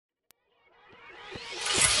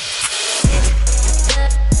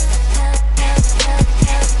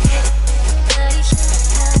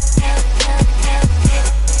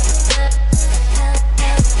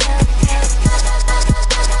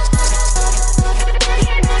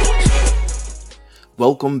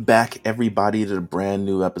Welcome back, everybody, to the brand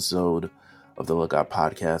new episode of the Lookout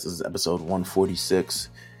Podcast. This is episode 146,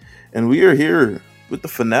 and we are here with the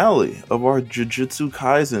finale of our Jujutsu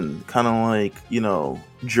Kaisen, kind of like,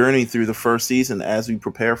 journey through the first season as we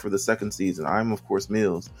prepare for the second season. I'm, of course,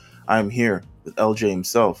 Meals. I'm here with LJ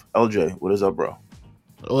himself. LJ, what is up, bro?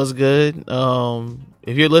 What's good?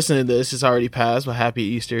 If you're listening to this, it's already passed, but happy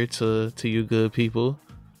Easter to you good people.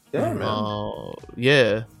 Yeah, man.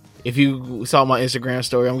 Yeah. If you saw my Instagram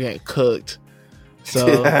story, I'm getting cooked.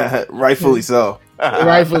 So rightfully so.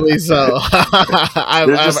 Rightfully so.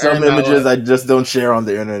 There's just some images I just don't share on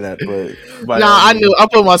the internet, but I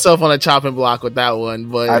put myself on a chopping block with that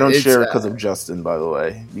one, but I don't share it because of Justin, by the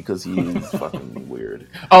way, because he's fucking weird.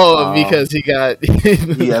 Oh, because he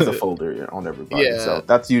has a folder on everybody, so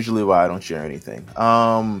that's usually why I don't share anything.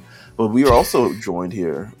 But we are also joined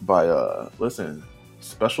here by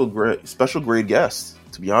special grade guest.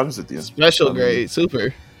 To be honest with you, special grade,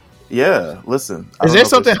 super. Yeah, listen. Is there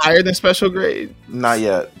something higher than special grade? Not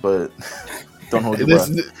yet, but don't hold your breath.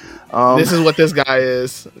 This is what this guy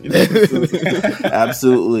is.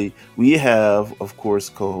 Absolutely. We have, of course,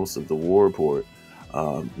 co-host of the War Report,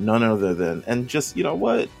 none other than, and just, you know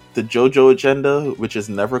what? The JoJo agenda, which has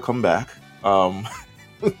never come back. Ever.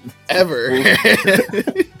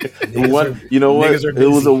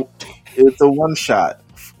 It's a one shot.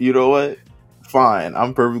 You know what? Fine.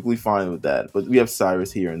 I'm perfectly fine with that. But we have Cyrus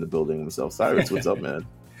here in the building himself. Cyrus, what's up, man?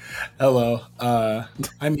 Hello.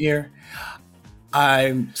 I'm here.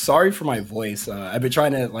 I'm sorry for my voice. I've been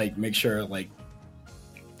trying to make sure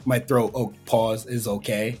my throat pause is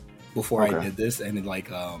okay before I did this, and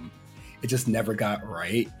it just never got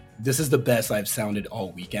right. This is the best I've sounded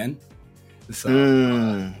all weekend. So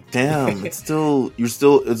damn, is it still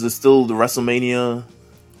the WrestleMania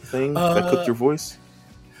thing that cooked your voice?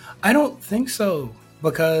 I don't think so,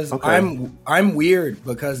 because I'm weird,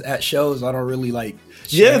 because at shows I don't really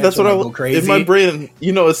that's what I go crazy. In my brain.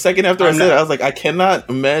 A second after I said it, I was like, I cannot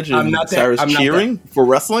imagine Cyrus cheering for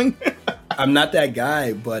wrestling. I'm not that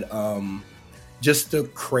guy, but just the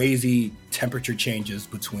crazy temperature changes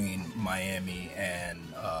between Miami and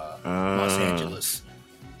Los Angeles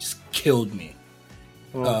just killed me.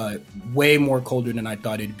 Way more colder than I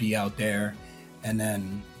thought it'd be out there, and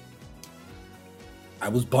then I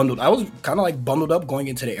was bundled. I was kind of bundled up going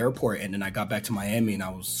into the airport, and then I got back to Miami and I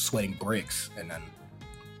was sweating bricks, and then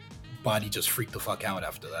body just freaked the fuck out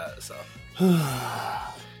after that. So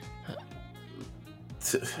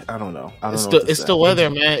I don't know. It's the weather,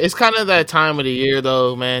 man. It's kind of that time of the year,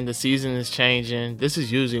 though, man. The season is changing. This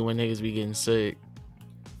is usually when niggas be getting sick.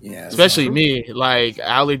 Yeah, especially me.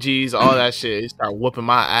 Allergies, all that shit. It start whooping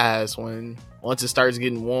my ass once it starts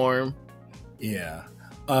getting warm. Yeah,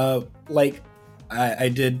 I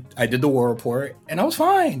did the War Report, and I was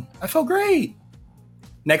fine. I felt great.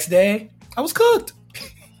 Next day, I was cooked.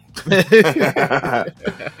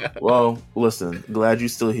 Well, listen, glad you're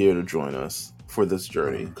still here to join us for this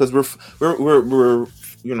journey, because we're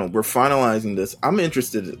finalizing this. I'm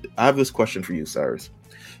interested. I have this question for you, Cyrus.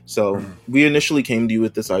 So we initially came to you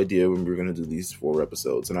with this idea when we were going to do these 4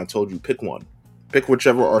 episodes, and I told you pick one, pick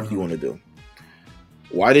whichever arc you want to do.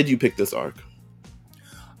 Why did you pick this arc?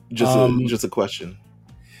 Just a question.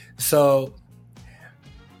 So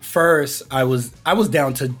first, I was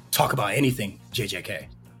down to talk about anything JJK.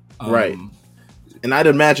 Right. And I'd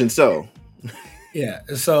imagine so. Yeah.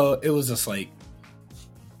 So it was just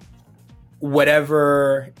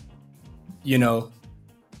whatever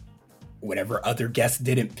other guests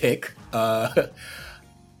didn't pick,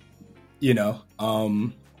 You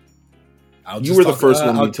were the first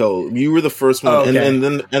one we told. You were the first one, and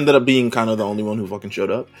then ended up being kind of the only one who fucking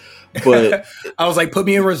showed up. But I was like, put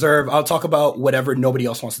me in reserve. I'll talk about whatever nobody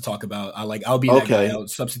else wants to talk about. I'll be that guy. I'll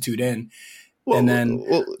substitute in. Well, and then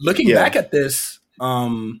looking back at this,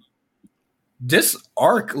 this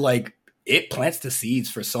arc, it plants the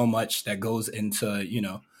seeds for so much that goes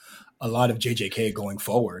into a lot of JJK going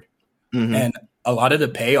forward, and a lot of the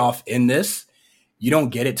payoff in this. You don't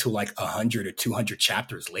get it to 100 or 200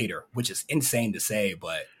 chapters later, which is insane to say,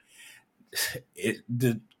 but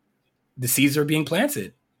the seeds are being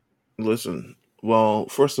planted. Listen, well,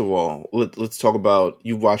 first of all, let's talk about,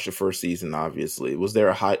 you watched the first season, obviously. Was there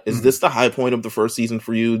a high, is this the high point of the first season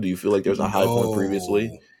for you? Do you feel like there's a high point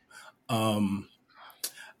previously? I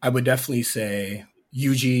would definitely say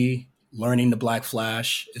Yuji learning the Black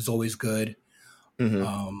Flash is always good.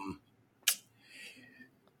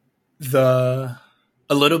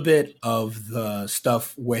 A little bit of the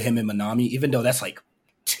stuff where him and Manami, even though that's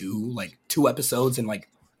two episodes and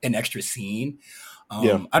an extra scene.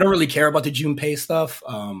 I don't really care about the Junpei stuff.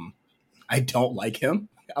 I don't like him.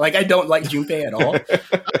 Like, I don't like Junpei at all.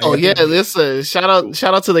 Oh yeah, listen. Shout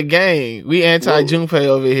out to the gang. We anti Junpei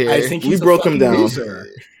over here. I think we he's broke him down. Loser.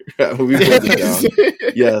 We broke him down.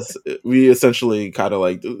 Yes, we essentially kind of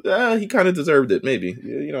like he kind of deserved it. Maybe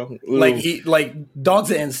like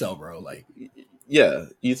dog's an incel, bro. Like yeah,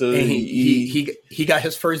 he got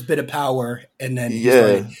his first bit of power, and then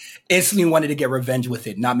instantly wanted to get revenge with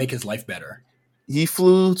it, not make his life better. He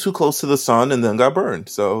flew too close to the sun and then got burned.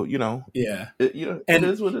 So, it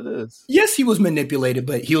is what it is. Yes, he was manipulated,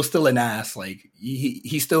 but he was still an ass. Like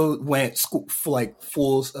he still went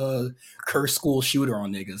full curse school shooter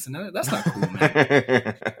on niggas, and that's not cool,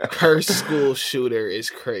 man. Curse school shooter is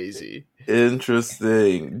crazy.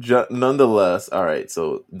 Interesting. Nonetheless, all right.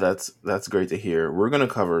 So that's great to hear. We're gonna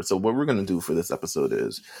cover. So what we're gonna do for this episode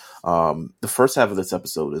is, the first half of this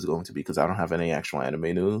episode is going to be, because I don't have any actual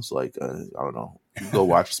anime news. Like I don't know. Go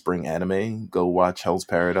watch Spring Anime. Go watch Hell's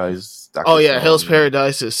Paradise. Hell's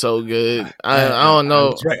Paradise is so good. I don't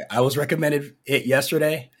know. I was recommended it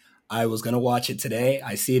yesterday. I was gonna watch it today.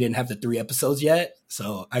 I see it didn't have the 3 episodes yet,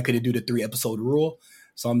 so I couldn't do the 3 episode rule.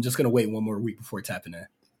 So I'm just gonna wait one more week before tapping in.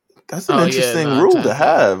 That's an interesting rule to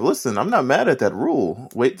have. Listen, I'm not mad at that rule.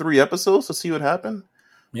 Wait 3 episodes to see what happened.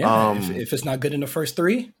 Yeah, if it's not good in the first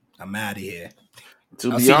 3, I'm out of here.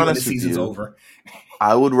 To be honest with you, over.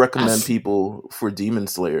 I would recommend people for Demon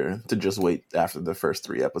Slayer to just wait after the first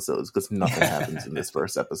 3 episodes, because nothing happens in this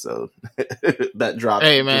first episode. That dropped.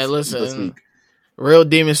 Hey man, this week. Real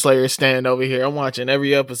Demon Slayer stand over here. I'm watching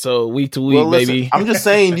every episode week to week, baby. I'm just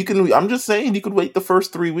saying you could wait the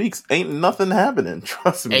first 3 weeks. Ain't nothing happening.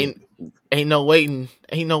 Trust me. Ain't no waiting.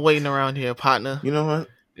 Ain't no waiting around here, partner. You know what?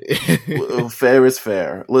 Fair is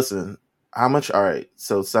fair. Listen, how much? All right.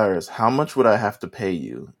 So Cyrus, how much would I have to pay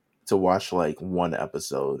you to watch like 1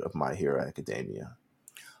 episode of My Hero Academia?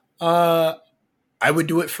 I would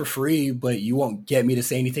do it for free, but you won't get me to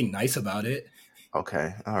say anything nice about it.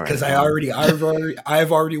 Okay, all right. Because I've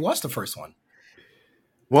already watched the first one.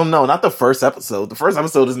 Well, no, not the first episode. The first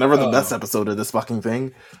episode is never the best episode of this fucking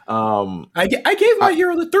thing. I gave My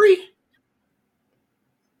Hero the 3.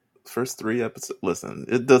 First 3 episodes. Listen,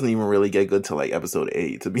 it doesn't even really get good till like episode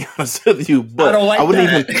 8, to be honest with you. But I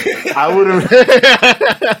wouldn't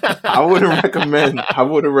recommend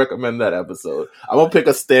that episode. I'm gonna pick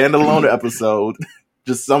a standalone episode,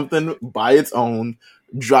 just something by its own.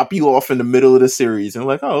 Drop you off in the middle of the series and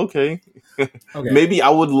like, oh, okay. Maybe I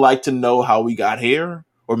would like to know how we got here,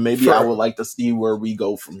 or maybe I would like to see where we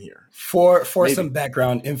go from here. For some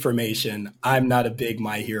background information, I'm not a big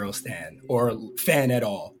My Hero stan or fan at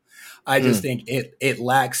all. I just think it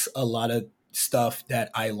lacks a lot of stuff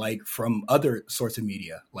that I like from other sorts of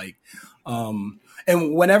media. Like, and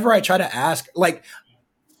whenever I try to ask, like,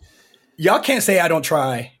 y'all can't say I don't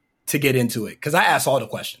try to get into it, because I ask all the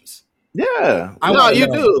questions. Yeah, you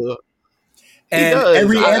do. And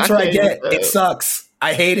every answer I get, it sucks.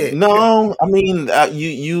 I hate it. No, I mean,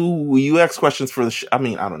 you ask questions for the. I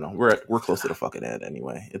mean, I don't know. We're close to the fucking end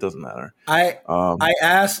anyway. It doesn't matter. I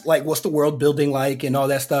asked like, what's the world building like and all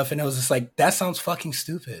that stuff, and it was just like, that sounds fucking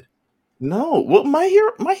stupid. No, well, My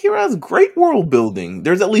Hero has great world building.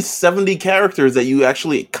 There's at least 70 characters that you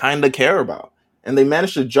actually kind of care about. And they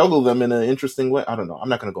managed to juggle them in an interesting way. I don't know. I'm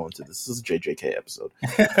not going to go into this. This is a JJK episode.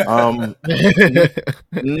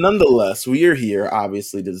 Nonetheless, we are here,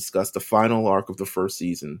 obviously, to discuss the final arc of the first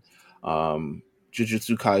season.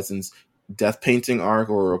 Jujutsu Kaisen's death painting arc,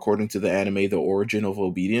 or according to the anime, the origin of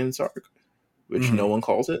obedience arc, which no one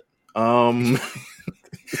calls it.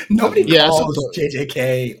 Nobody calls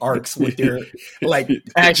JJK arcs with their like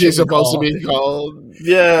actually supposed to be called.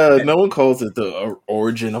 Yeah, no one calls it the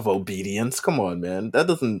origin of obedience. Come on, man. That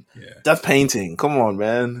doesn't death painting. Come on,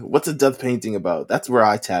 man. What's a death painting about? That's where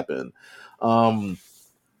I tap in. So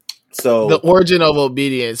the origin of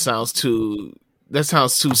obedience sounds too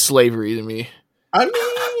slavery to me. I mean,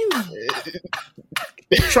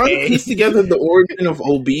 trying to piece together the origin of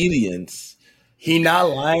obedience. He not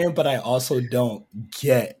lying, but I also don't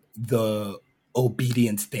get the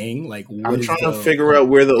obedience thing. Like, I'm trying to figure out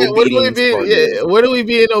where the obedience part is. What are we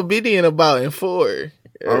being obedient about and for?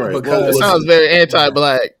 All right, because it sounds very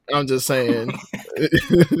anti-black. I'm just saying.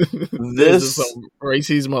 There's some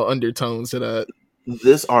racism undertones to that.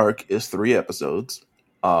 This arc is 3 episodes.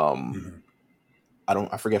 I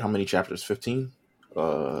forget how many chapters. 15.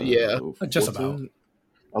 Yeah, 14? Just about.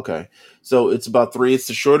 Okay, so it's about 3. It's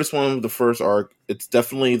the shortest one of the first arc. It's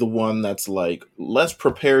definitely the one that's like, let's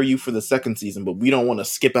prepare you for the second season, but we don't want to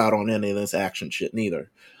skip out on any of this action shit neither.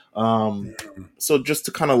 So just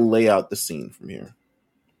to kind of lay out the scene from here.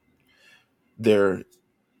 They're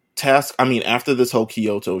task. I mean, after this whole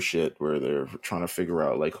Kyoto shit, where they're trying to figure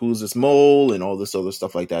out like who's this mole and all this other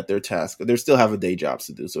stuff like that, they still have a day jobs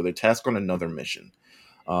to do, so they're tasked on another mission.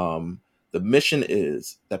 The mission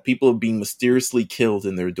is that people are being mysteriously killed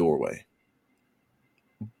in their doorway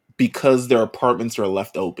because their apartments are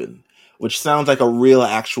left open, which sounds like a real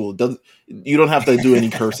actual. You don't have to do any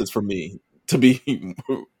curses for me to be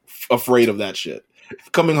afraid of that shit.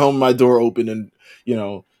 Coming home, my door open, and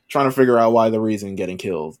trying to figure out why the reason getting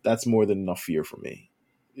killed. That's more than enough fear for me.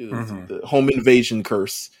 The home invasion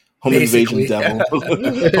curse. Home Basically. invasion devil.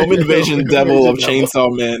 Home invasion devil of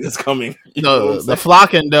Chainsaw Man is coming. The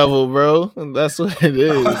flocking devil, bro. That's what it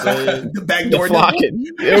is. The backdoor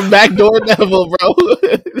devil. Backdoor devil, bro.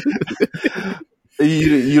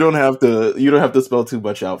 You don't have to spell too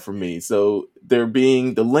much out for me. So the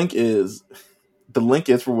link is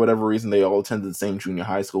for whatever reason they all attended the same junior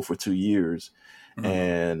high school for 2 years,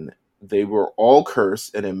 and they were all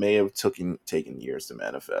cursed, and it may have taken years to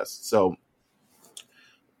manifest. So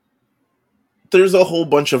there's a whole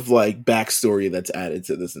bunch of like backstory that's added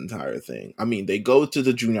to this entire thing. I mean, they go to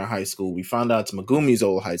the junior high school. We find out it's Megumi's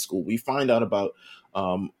old high school. We find out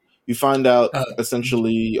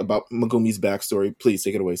essentially about Megumi's backstory. Please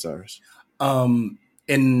take it away, Cyrus.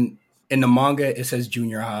 In the manga, it says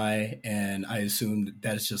junior high, and I assume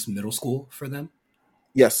that's just middle school for them.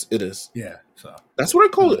 Yes, it is. Yeah, so that's what I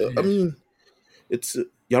call it. I mean, it's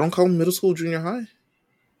y'all don't call them middle school, junior high.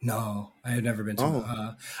 No, I have never been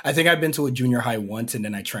to. I think I've been to a junior high once, and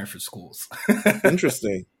then I transferred schools.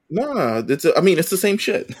 Interesting. No, it's the same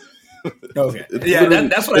shit. Okay, yeah,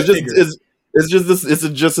 that's what I figured. It's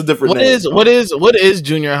just a different. What is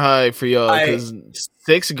junior high for y'all? Because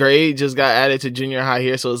 6th grade just got added to junior high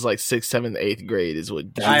here, so it's like 6th, 7th, 8th grade is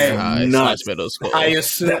what junior high / middle school. I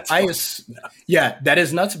assume. Yeah, that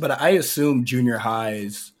is nuts. But I assume junior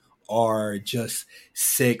highs are just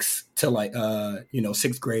 6 to like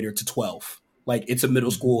 6th grader to 12. Like it's a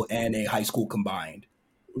middle school and a high school combined.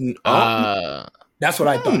 That's what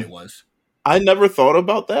I thought it was. I never thought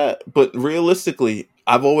about that, but realistically,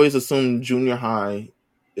 I've always assumed junior high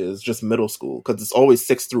is just middle school because it's always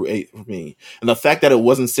 6 through 8 for me. And the fact that it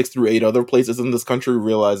wasn't 6 through 8 other places in this country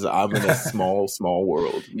realized that I'm in a small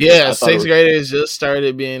world. Yeah, 6th graders just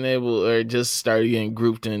started getting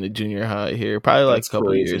grouped into junior high here, probably like a couple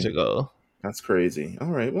of years ago. That's crazy. All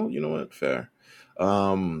right, well, you know what? Fair.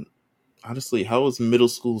 Honestly, how was middle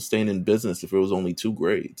school staying in business if it was only 2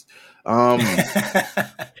 grades?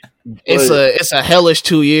 It's a hellish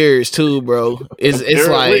 2 years too, bro. It's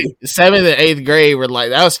like 7th and 8th grade were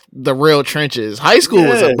like that was the real trenches. High school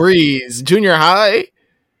was a breeze. Junior high,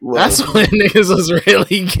 that's when niggas was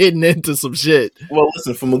really getting into some shit. Well,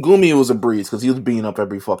 listen, for Megumi it was a breeze because he was beating up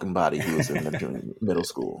every fucking body he was in the middle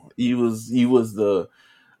school. He was the.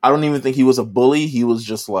 I don't even think he was a bully. He was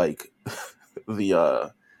just like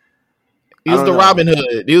the. He was the Robin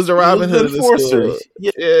Hood. He was the Robin Hood enforcer.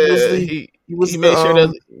 He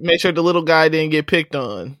made sure the little guy didn't get picked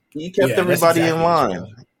on. He kept everybody in line.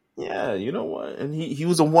 Yeah, you know what? And he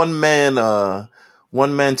was a one man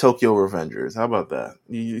Tokyo Revengers. How about that?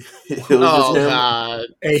 God!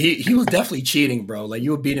 Hey, he was definitely cheating, bro. Like you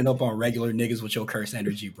were beating up on regular niggas with your curse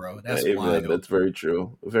energy, bro. That's wild. Man, that's very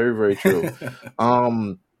true. Very, very true.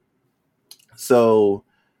 So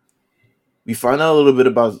we find out a little bit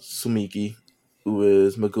about Sumiki, who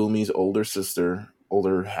is Megumi's older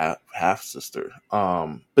half sister.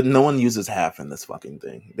 But no one uses half in this fucking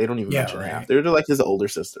thing. They don't even mention half. They're like his older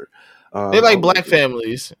sister. They're like black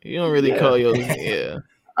families. You don't really call your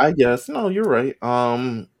I guess no, you're right.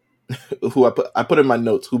 Who I put in my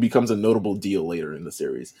notes. Who becomes a notable deal later in the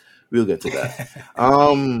series? We'll get to that.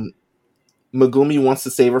 Megumi wants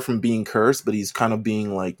to save her from being cursed, but he's kind of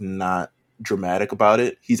being like not dramatic about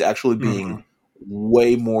it. He's actually being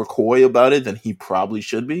way more coy about it than he probably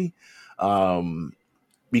should be,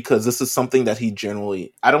 because this is something that he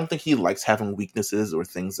generally, I don't think he likes having weaknesses or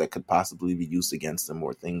things that could possibly be used against him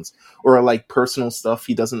or like personal stuff.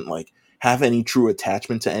 He doesn't like have any true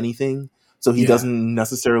attachment to anything, so he doesn't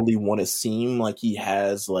necessarily want to seem like he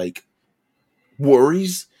has like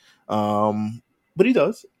worries, but he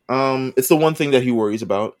does. It's the one thing that he worries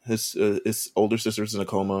about. His older sister's in a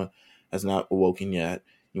coma, has not awoken yet.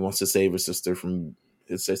 He wants to save his sister from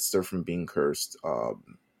being cursed.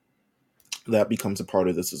 That becomes a part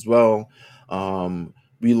of this as well.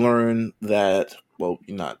 We learn that, well,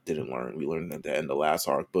 we learned at the end of the last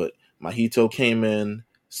arc, but Mahito came in,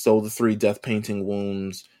 stole the 3 death painting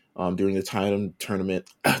wounds during the time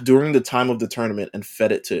of the tournament, and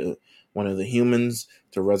fed it to one of the humans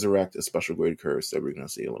to resurrect a special grade curse that we're going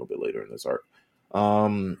to see a little bit later in this arc.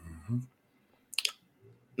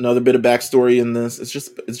 another bit of backstory in this. It's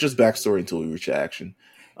just backstory until we reach action.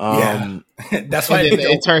 That's why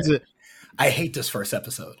it turns it. I hate this first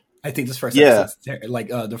episode. I think this first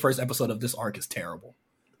episode, the first episode of this arc is terrible.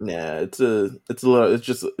 Yeah, it's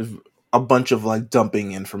just a bunch of like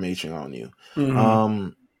dumping information on you. Mm-hmm.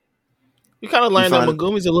 You kind of learn that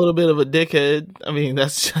Megumi's a little bit of a dickhead. I mean,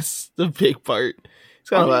 that's just the big part. It's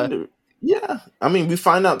kind of I mean, we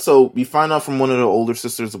find out from one of the older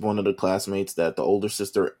sisters of one of the classmates that the older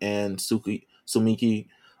sister and Sumiki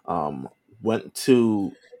went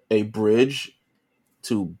to a bridge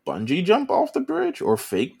to bungee jump off the bridge or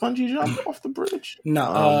fake bungee jump off the bridge.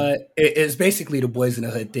 No, it's basically the Boys in the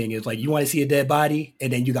Hood thing. It's like, you want to see a dead body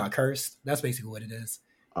and then you got cursed. That's basically what it is.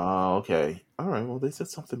 Okay. All right. Well, they said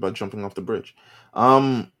something about jumping off the bridge.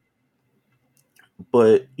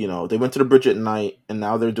 But, you know, they went to the bridge at night and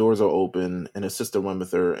now their doors are open and his sister went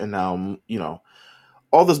with her. And now, you know,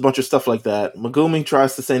 all this bunch of stuff like that. Megumi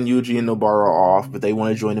tries to send Yuji and Nobara off, but they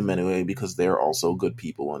want to join him anyway because they're also good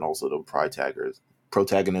people and also the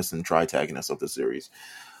protagonists and tritagonists of the series.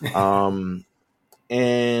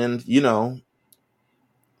 And, you know,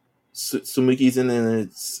 Sumiki's in a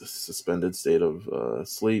suspended state of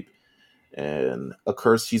sleep, and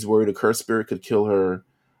he's worried a cursed spirit could kill her.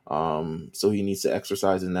 So he needs to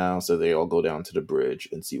exercise it now. So they all go down to the bridge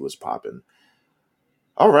and see what's popping.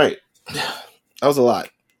 All right. That was a lot.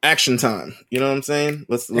 Action time. You know what I'm saying?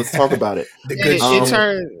 Let's talk about it. It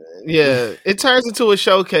turns into a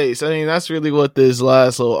showcase. I mean, that's really what this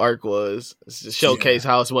last little arc was. It's to showcase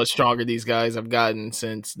how much stronger these guys have gotten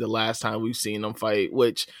since the last time we've seen them fight,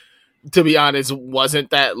 which, to be honest, wasn't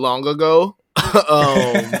that long ago.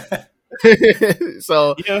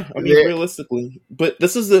 So yeah, I mean, realistically, but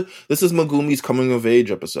this is Megumi's coming of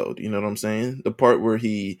age episode. You know what I'm saying? The part where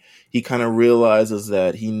he kind of realizes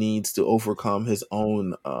that he needs to overcome his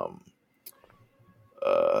own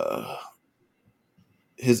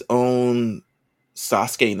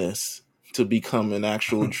Sasuke-ness to become an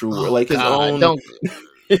actual true his own. Don't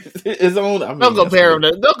compare him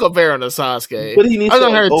to Sasuke. But he needs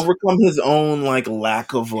to overcome his own like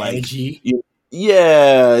lack of like edgy.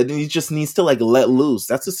 Yeah, and he just needs to like let loose.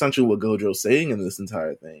 That's essentially what Gojo's saying in this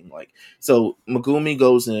entire thing. Like, so Megumi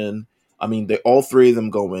goes in. I mean, all three of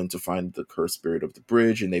them go in to find the cursed spirit of the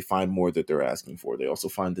bridge, and they find more that they're asking for. They also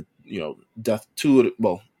find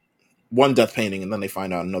one death painting, and then they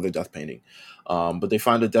find out another death painting. But they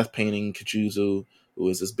find a death painting Kajuzu, who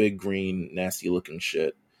is this big green, nasty looking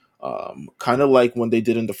shit. Kind of like when they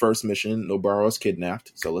did in the first mission, Nobara was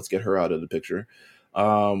kidnapped. So let's get her out of the picture.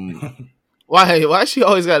 Why she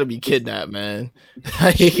always got to be kidnapped, man?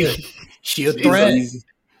 She a threat.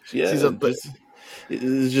 She's a threat.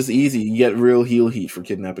 It's just easy. You get real heel heat for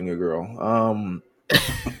kidnapping a girl.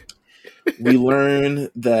 We learn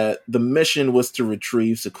that the mission was to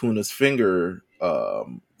retrieve Sukuna's finger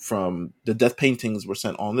from the death paintings were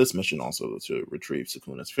sent on this mission also to retrieve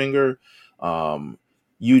Sukuna's finger.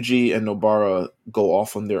 Yuji and Nobara go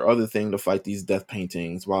off on their other thing to fight these death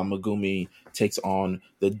paintings while Megumi takes on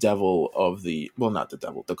the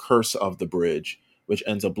the curse of the bridge, which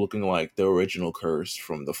ends up looking like the original curse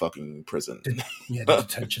from the fucking prison. The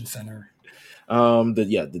detention center.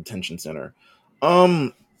 Detention center.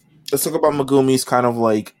 Let's talk about Megumi's kind of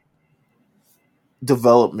like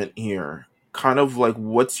development here. Kind of like,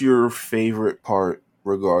 what's your favorite part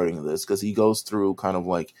regarding this? Because he goes through kind of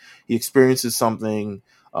like he experiences something.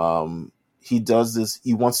 He does this.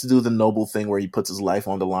 He wants to do the noble thing where he puts his life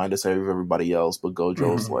on the line to save everybody else. But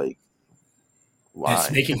Gojo's like, why?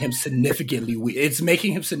 It's making him significantly weak. It's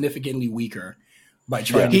making him significantly weaker by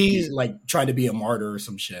trying to be a martyr or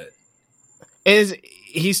some shit.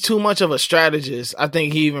 He's too much of a strategist. I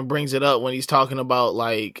think he even brings it up when he's talking about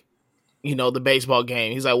like, you know, the baseball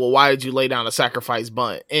game. He's like, well, why did you lay down a sacrifice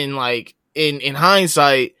bunt? And like in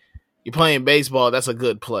hindsight, you're playing baseball. That's a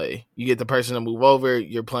good play. You get the person to move over.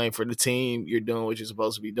 You're playing for the team. You're doing what you're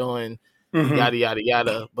supposed to be doing. Yada, yada,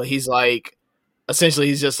 yada. But he's like, essentially,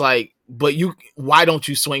 he's just like, but why don't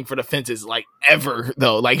you swing for the fences like ever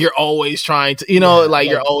though? Like you're always trying to,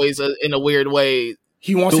 you're always in a weird way.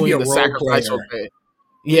 He wants to be a role player.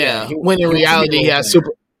 Yeah. When in reality, he has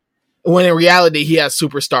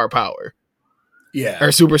superstar power. Yeah. Or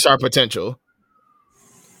superstar potential.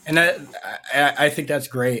 And I think that's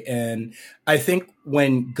great. And I think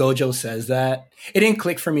when Gojo says that, it didn't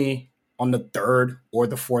click for me on the third or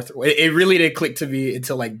the fourth. It really didn't click to me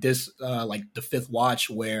until like this, like the fifth watch,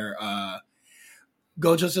 where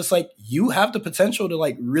Gojo's just like, you have the potential to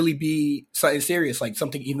like really be something serious, like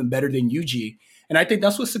something even better than Yuji. And I think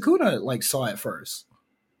that's what Sukuna like saw at first.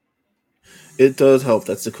 It does help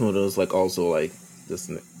that Sukuna is like also like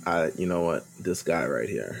You know what? This guy right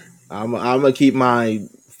here. I'm gonna keep my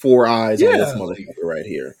 4 eyes on this motherfucker right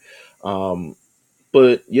here.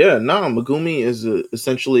 But yeah, no, Megumi is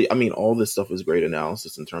essentially. I mean, all this stuff is great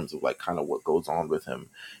analysis in terms of like kind of what goes on with him,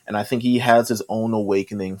 and I think he has his own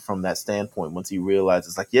awakening from that standpoint once he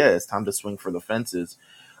realizes, like, yeah, it's time to swing for the fences.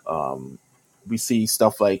 We see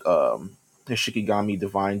stuff like the Shikigami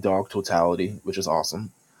Divine Dog Totality, which is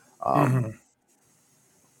awesome.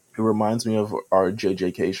 It reminds me of our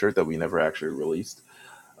JJK shirt that we never actually released.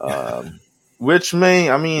 Which may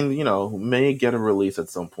get a release at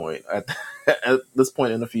some point. At this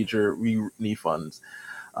point in the future, we need funds.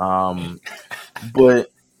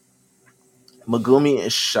 But Megumi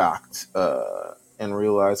is shocked and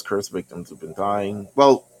realizes cursed victims have been dying.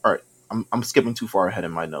 Well, all right, I'm skipping too far ahead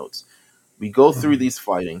in my notes. We go through these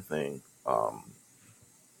fighting thing.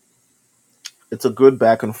 It's a good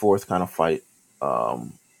back and forth kind of fight.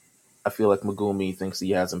 I feel like Megumi thinks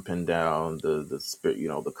he has him pinned down. The spirit,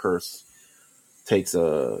 the curse takes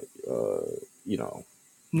gets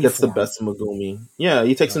the best of Megumi. Yeah,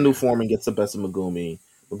 he takes a new form and gets the best of Megumi.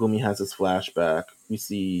 Megumi has his flashback. We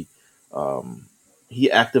see he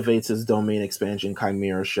activates his domain expansion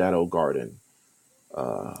Chimera Shadow Garden.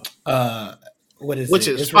 Which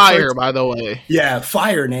is fire, by the way. Yeah,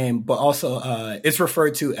 fire name, but also it's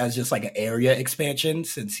referred to as just like an area expansion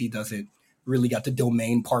since he doesn't really got the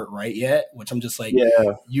domain part right yet, which I'm just like,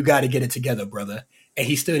 you got to get it together, brother. And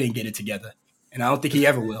he still didn't get it together. And I don't think he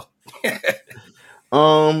ever will.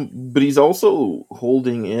 But he's also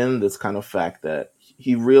holding in this kind of fact that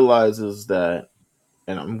he realizes that,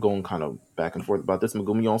 and I'm going kind of back and forth about this,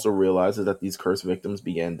 Megumi also realizes that these cursed victims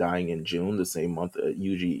began dying in June, the same month that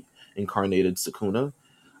Yuji incarnated Sukuna.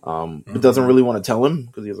 But doesn't really want to tell him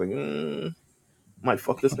because he's like, might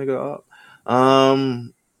fuck this nigga up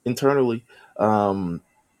internally.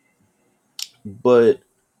 But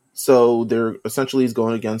so they're essentially he's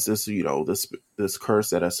going against this, this curse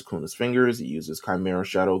that has Sukuna's fingers. He uses Chimera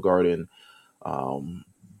Shadow Garden.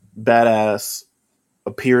 Badass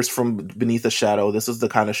appears from beneath a shadow. This is the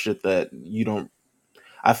kind of shit that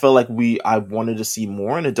I felt like I wanted to see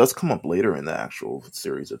more, and it does come up later in the actual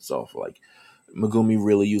series itself. Like Megumi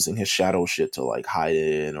really using his shadow shit to like hide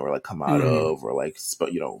in or like come out of or like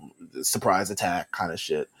surprise attack kind of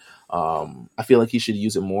shit. I feel like he should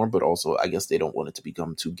use it more, but also I guess they don't want it to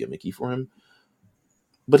become too gimmicky for him.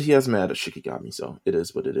 But he has mad at Shikigami, so it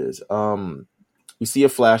is what it is. We see a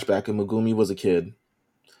flashback, and Megumi was a kid.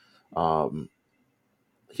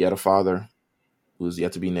 He had a father who is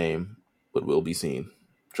yet to be named, but will be seen.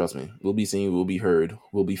 Trust me, will be seen, will be heard,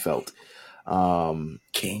 will be felt.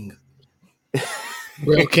 King.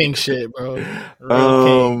 Real king shit, bro. Real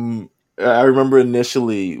king. I remember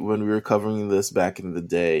initially when we were covering this back in the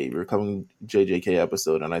day, we were covering JJK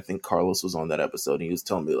episode, and I think Carlos was on that episode, and he was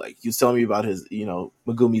telling me about his,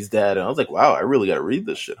 Megumi's dad, and I was like, wow, I really got to read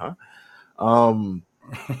this shit, huh? And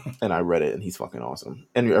I read it, and he's fucking awesome,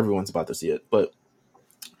 and everyone's about to see it. But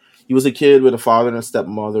he was a kid with a father and a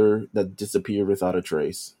stepmother that disappeared without a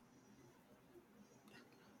trace.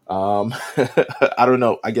 I don't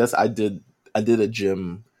know. I guess I did a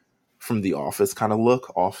Jim from The Office kind of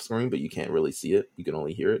look off screen, but you can't really see it. You can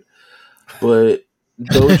only hear it. But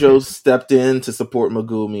Dojo stepped in to support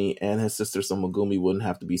Megumi and his sister, so Megumi wouldn't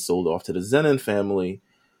have to be sold off to the Zenin family.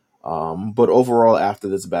 But overall, after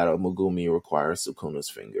this battle, Megumi requires Sukuna's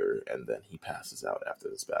finger, and then he passes out after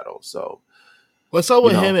this battle. So, what's up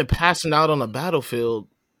with him and passing out on the battlefield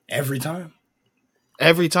every time?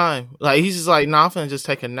 Every time, like he's just like, nah, I'm finna just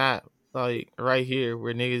take a nap, like right here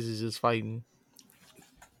where niggas is just fighting.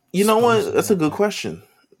 You know what? That's a good question.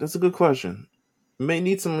 May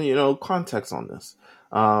need some, context on this.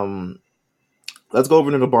 Let's go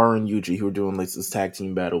over to Nabaru and Yuji, who are doing like this tag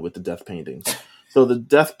team battle with the death paintings. So the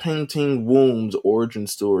death painting wounds origin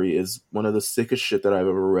story is one of the sickest shit that I've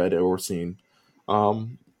ever read or seen. A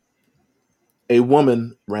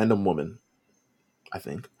random woman, I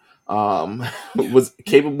think, was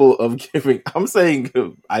capable of giving. I'm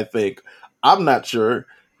saying, I think. I'm not sure.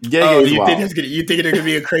 Yeah, you think it's gonna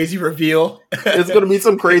be a crazy reveal? It's gonna be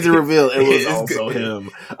some crazy reveal. It was also him.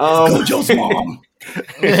 Gojo's mom.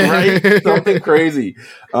 Right? Something crazy.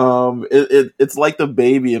 It's like the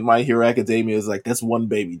baby in My Hero Academia is like this one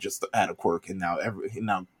baby just had a quirk, and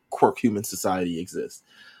now quirk human society exists.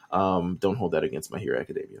 Don't hold that against My Hero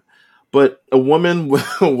Academia. But a woman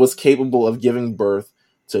was capable of giving birth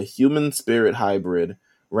to a human spirit hybrid,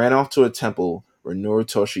 ran off to a temple where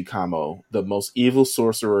Noritoshi Kamo, the most evil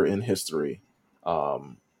sorcerer in history,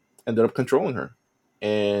 ended up controlling her.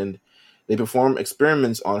 And they performed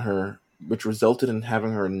experiments on her, which resulted in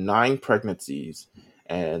having her 9 pregnancies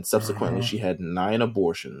and subsequently she had 9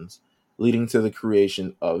 abortions, leading to the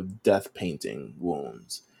creation of death painting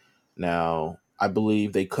wounds. Now, I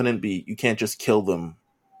believe you can't just kill them,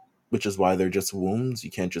 which is why they're just wounds.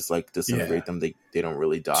 You can't just like disintegrate them. They don't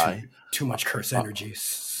really die. Too much curse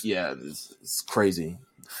energies. Yeah, it's crazy.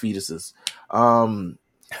 Fetuses. Wounds.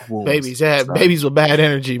 Babies with bad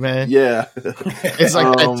energy, man. Yeah. It's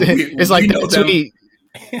like that tweet.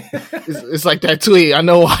 It's like that tweet. I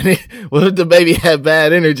know why. What if the baby had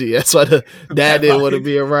bad energy? That's why the dad didn't want to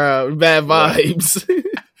be around. Bad vibes.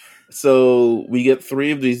 So we get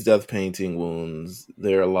 3 of these death painting wounds.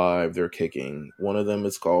 They're alive. They're kicking. One of them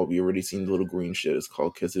is called, we already seen the little green shit. It's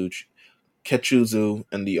called Ketsuzu,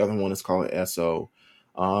 and the other one is called Eso.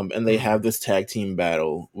 And they have this tag team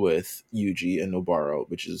battle with Yuji and Nobara,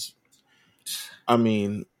 which is, I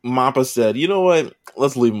mean, Mappa said, you know what?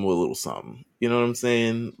 Let's leave him with a little something. You know what I'm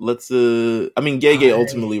saying? Gege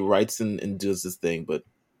ultimately writes and does this thing, but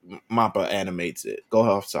Mappa animates it. Go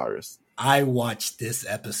ahead, Cyrus. I watch this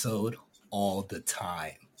episode all the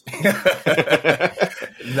time. It's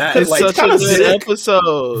like such a good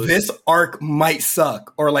episode. This arc might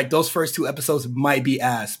suck, or like those first 2 episodes might be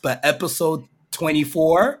ass, but episode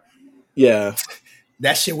 24, yeah,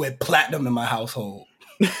 that shit went platinum in my household.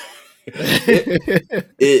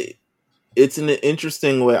 It's an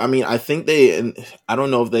interesting way. I mean, I think I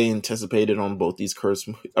don't know if they anticipated on both these curse.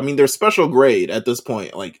 I mean, they're special grade at this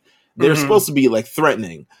point. Like they're supposed to be like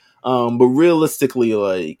threatening, but realistically,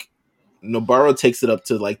 like Nobara takes it up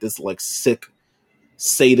to like this like sick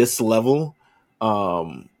sadist level,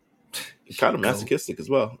 kind of masochistic as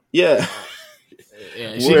well. Yeah.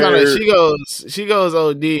 Yeah, she goes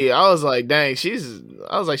OD. I was like, dang, she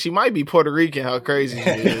might be Puerto Rican. How crazy she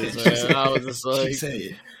is, man. I was just like,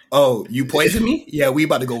 oh, you poison me? Yeah, we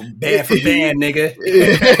about to go band for band, nigga.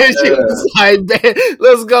 She was like,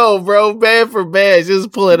 let's go, bro, band for band.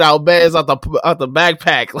 Just pulling out bands out the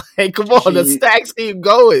backpack. Like, come on, the stacks keep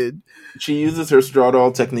going. She uses her straw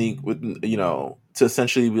doll technique with, to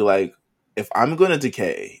essentially be like, if I'm going to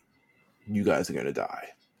decay, you guys are going to die.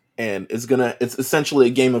 And it's essentially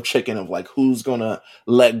a game of chicken of like who's gonna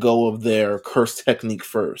let go of their curse technique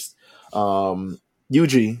first.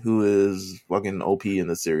 Yuji, who is fucking OP in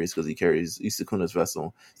this series because he carries Isakuna's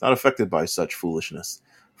vessel, is not affected by such foolishness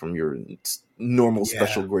from your normal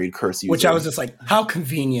special grade curse user. Which I was just like, how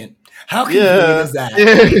convenient? How convenient is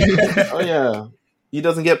that? Oh yeah, he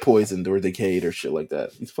doesn't get poisoned or decayed or shit like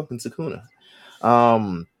that. He's fucking Sukuna.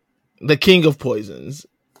 The king of poisons.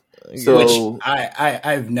 So, which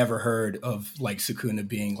I've never heard of like Sukuna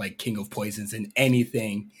being like king of poisons in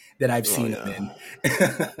anything that I've seen him in.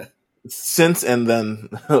 Since and then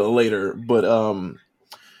later. But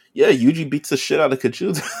Yuji beats the shit out of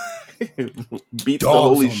Kachuza. Beats the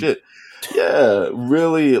holy shit. Yeah,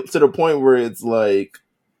 really to the point where it's like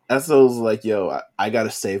Esso's like, yo, I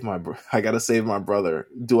gotta save my brother.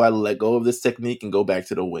 Do I let go of this technique and go back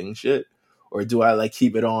to the wing shit? Or do I like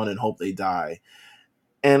keep it on and hope they die?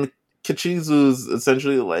 And Kachizu's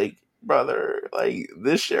essentially like, brother, like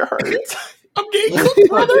this shit hurts. I'm getting cooked,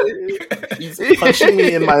 brother. He's punching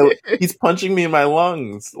me in my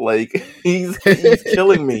lungs. Like he's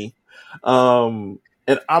killing me. And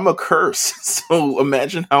I'm a curse. So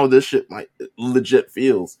imagine how this shit might legit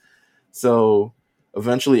feels. So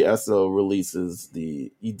eventually Esso releases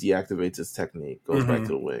he deactivates his technique, goes back to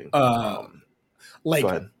the wing.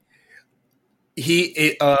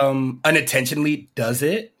 He unintentionally does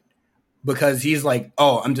it because he's like,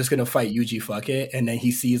 oh, I'm just gonna fight Yuji, fuck it, and then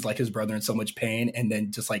he sees like his brother in so much pain, and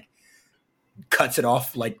then just like cuts it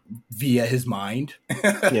off like via his mind.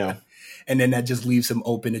 Yeah, and then that just leaves him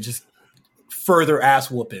open to just further ass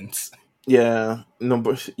whoopings. Yeah,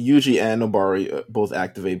 Yuji and Nobari both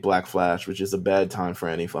activate Black Flash, which is a bad time for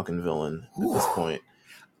any fucking villain at this point.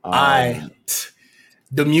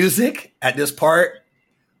 The music at this part.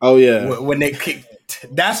 Oh yeah, when they kick,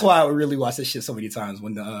 that's why I really watch this shit so many times.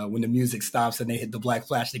 When the music stops and they hit the Black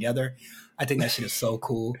Flash together, I think that shit is so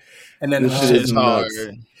cool. And then this shit is hard.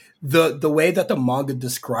 The way that the manga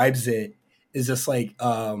describes it is just like,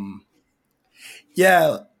 Nobara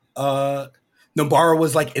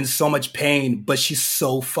was like in so much pain, but she's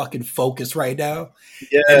so fucking focused right now.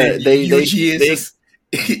 Yeah, Yuji is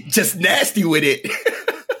just nasty with it.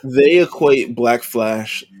 They equate Black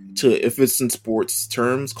Flash to, if it's in sports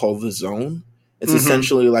terms, called the zone. It's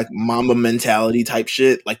essentially like Mamba mentality type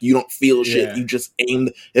shit. Like you don't feel shit. You just aim.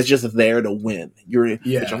 It's just there to win.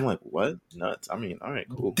 Which I'm like, what? Nuts. I mean, all right,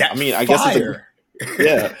 cool. That's I guess it's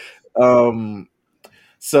yeah.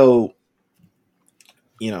 So,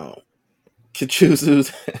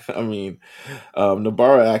 Kachuzu's,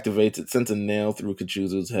 Nobara activates it, sends a nail through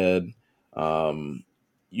Kachuzu's head.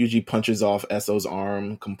 Yuji punches off Esso's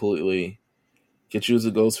arm completely.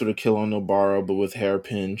 Kachuza goes for the kill on Nobara, but with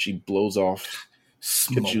hairpin, she blows off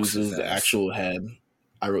Kachuza's actual head.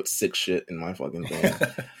 I wrote sick shit in my fucking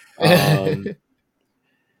thing.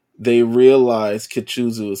 They realize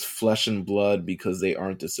Kachuza is flesh and blood because they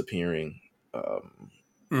aren't disappearing.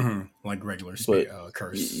 Like regular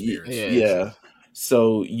cursed spirits. Yeah.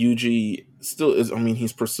 So Yuji still is,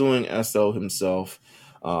 he's pursuing Esso himself.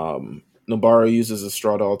 Nobara uses a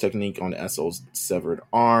straw doll technique on Esso's severed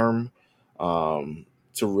arm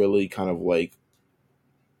to really kind of like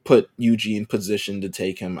put Yuji in position to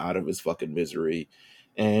take him out of his fucking misery.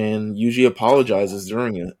 And Yuji apologizes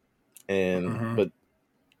during it, but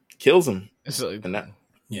kills him. It's like, and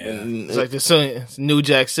it's like this New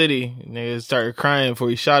Jack City. Niggas started crying before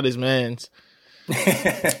he shot his mans.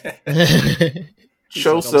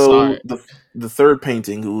 Shoso, the third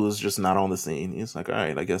painting, who was just not on the scene, he's like, all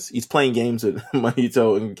right, I guess he's playing games with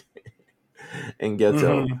Mahito and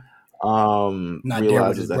Geto. Not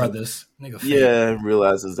realizes that brothers.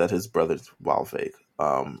 Realizes that his brother's fake.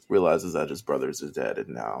 Realizes that his brothers is dead, and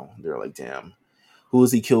now they're like, damn, who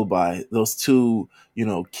was he killed by? Those two,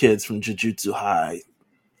 kids from Jujutsu High.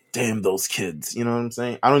 Damn those kids. You know what I'm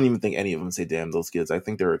saying? I don't even think any of them say damn those kids. I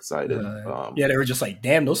think they're excited. They were just like,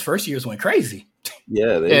 damn, those first years went crazy.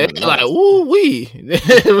 Yeah, they're like, ooh wee.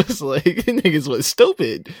 It was like, niggas was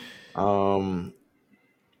stupid.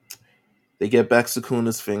 They get back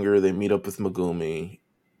Sukuna's finger. They meet up with Megumi.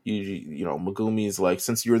 Yuji, Megumi's like,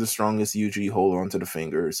 since you're the strongest, Yuji, hold on to the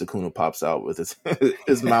finger. Sukuna pops out with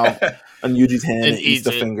his mouth on Yuji's hand and eats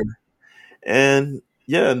the finger. And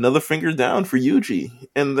yeah, another finger down for Yuji.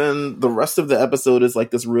 And then the rest of the episode is like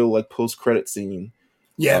this real like post-credit scene.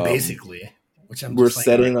 Yeah, basically. Which we're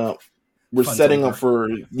setting up. We're setting up for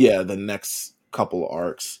the next couple of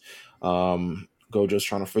arcs. Gojo's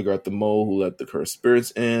trying to figure out the mole who let the cursed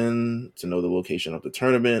spirits in to know the location of the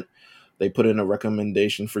tournament. They put in a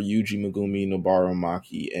recommendation for Yuji, Megumi, Nobara,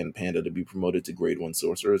 Maki, and Panda to be promoted to grade 1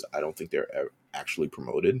 sorcerers. I don't think they're actually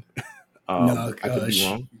promoted. No, I could be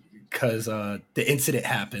wrong. Because the incident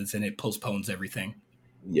happens and it postpones everything.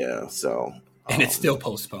 Yeah, so... and it's still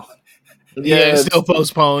postponed. Yeah, it's still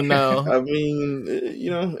postponed now. I mean,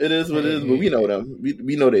 it is what it is, but we know them.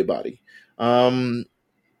 We know their body. And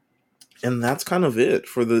that's kind of it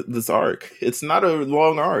for this arc. It's not a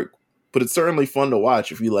long arc, but it's certainly fun to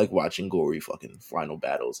watch if you like watching gory fucking final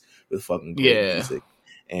battles with fucking great music.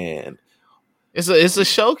 And it's a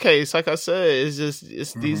showcase, like I said.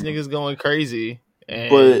 It's these niggas going crazy.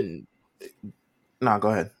 But go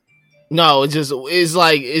ahead. No, it's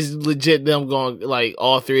legit them going, like,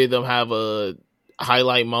 all three of them have a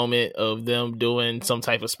highlight moment of them doing some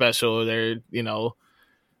type of special. They're,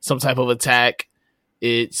 some type of attack.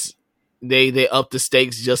 It's they up the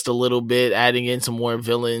stakes just a little bit, adding in some more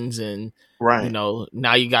villains, and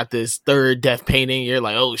now you got this third death painting. You're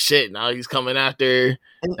like, oh shit, now he's coming after.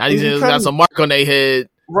 Now he's got some mark on their head.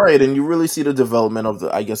 Right, and you really see the development of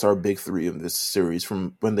our big three of this series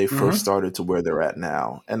from when they first started to where they're at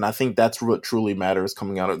now. And I think that's what truly matters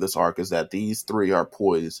coming out of this arc, is that these three are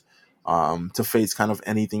poised to face kind of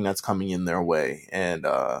anything that's coming in their way. And,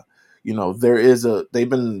 they've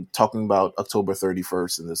been talking about October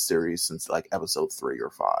 31st in this series since like episode 3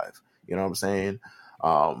 or 5. You know what I'm saying?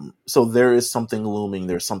 So there is something looming.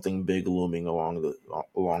 There's something big looming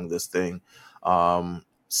along this thing.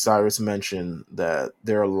 Cyrus mentioned that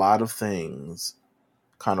there are a lot of things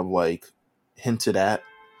kind of like hinted at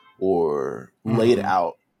or laid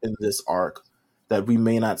out in this arc that we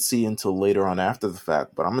may not see until later on after the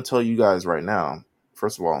fact. But I'm going to tell you guys right now,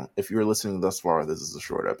 first of all, if you're listening thus far, this is a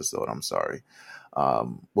short episode. I'm sorry. But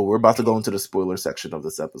we're about to go into the spoiler section of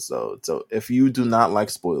this episode. So if you do not like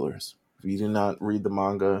spoilers, if you do not read the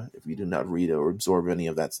manga, if you do not read it or absorb any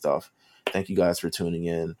of that stuff, thank you guys for tuning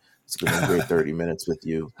in. It's been a great 30 minutes with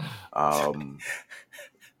you.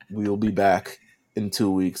 We'll be back in 2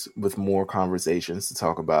 weeks with more conversations to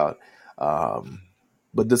talk about.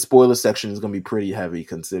 But the spoiler section is going to be pretty heavy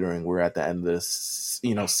considering we're at the end of this,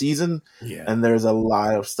 season. Yeah. And there's a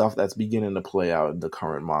lot of stuff that's beginning to play out in the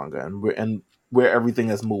current manga and where everything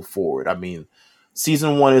has moved forward. I mean,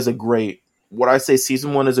 season 1 is a great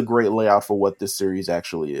layout for what this series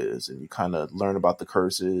actually is. And you kind of learn about the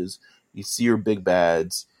curses. You see your big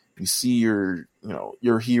bads. You see your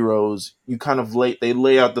heroes. You kind of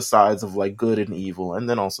lay out the sides of like good and evil, and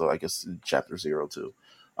then also I guess chapter 0 too.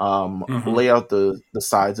 Lay out the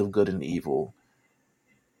sides of good and evil.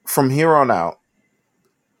 From here on out,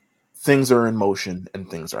 things are in motion and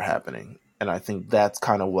things are happening, and I think that's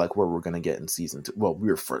kind of like where we're gonna get in season 2. Well,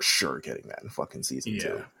 we're for sure getting that in fucking season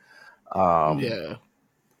 2.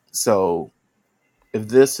 So if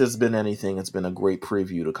this has been anything, it's been a great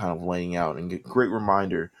preview to kind of laying out and get great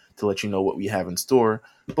reminder to let you know what we have in store.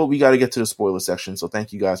 But we got to get to the spoiler section, so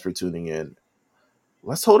thank you guys for tuning in.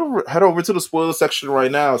 Let's head over to the spoiler section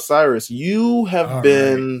right now. Cyrus, you have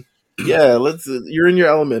been... Right. Yeah, you're in your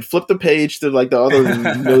element. Flip the page to like the other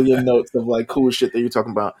million notes of like cool shit that you're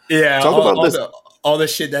talking about. Yeah, talk about this. All the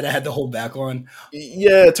shit that I had to hold back on.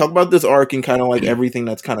 Yeah, talk about this arc and kind of like everything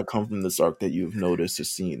that's kind of come from this arc that you've noticed or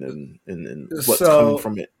seen and what's coming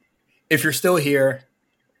from it. If you're still here,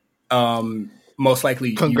 most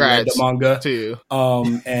likely congrats you read the manga to you.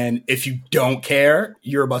 And if you don't care,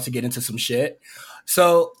 you're about to get into some shit.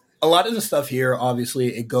 So a lot of the stuff here,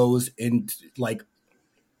 obviously, it goes into like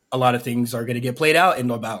a lot of things are going to get played out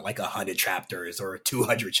in about like 100 chapters or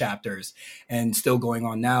 200 chapters and still going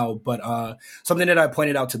on now. But something that I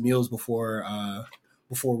pointed out to Meals before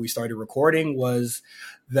we started recording was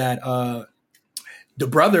that the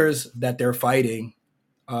brothers that they're fighting,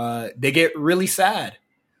 they get really sad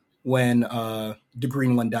when the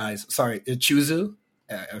green one dies. Sorry, Chuzu?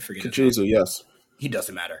 I forget. Chuzu, yes. He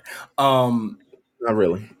doesn't matter. Not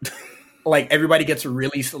really. Like everybody gets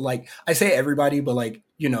really like I say everybody, but like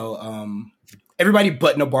everybody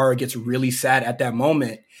but Nobara gets really sad at that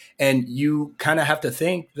moment, and you kind of have to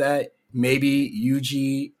think that maybe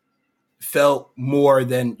Yuji felt more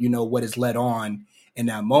than what is led on in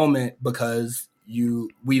that moment because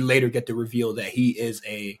we later get to reveal that he is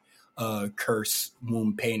a curse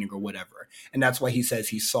womb painting or whatever, and that's why he says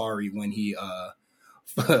he's sorry when he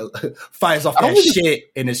fires off that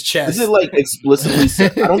shit in his chest. Is it like explicitly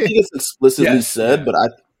said? I don't think it's explicitly said, but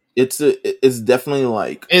it's definitely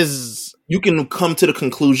like you can come to the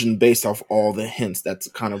conclusion based off all the hints that's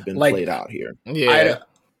kind of been like, played out here. Yeah,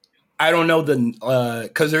 I don't know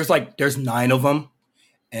because there's 9 of them,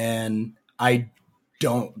 and I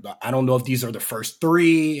don't know if these are the first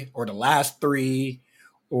 3 or the last 3,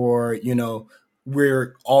 or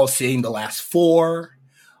we're all seeing the last 4.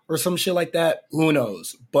 Or some shit like that. Who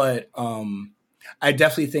knows? But I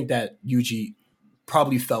definitely think that Yuji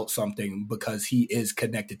probably felt something because he is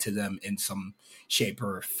connected to them in some shape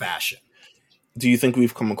or fashion. Do you think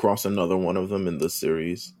we've come across another one of them in this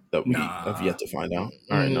series that we have yet to find out?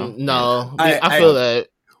 All right, no. I feel that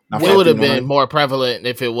it would have been more prevalent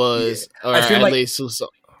if it was, or I feel at least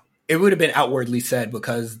it would have been outwardly said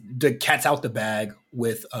because the cat's out the bag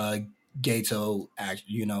with Gato,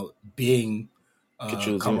 being.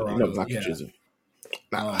 Kachuzu. No, not Kachuzu.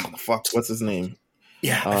 Fuck, what's his name?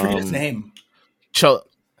 Yeah, I forget his name.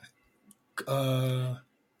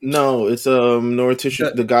 No, it's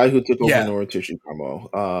Noratishu, the guy who took over Noratishu Kamo.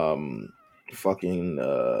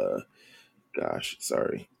 Gosh,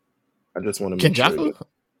 sorry. I just want to make Kenjaku? Sure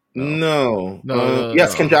No.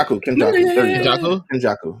 Yes, Kenjaku.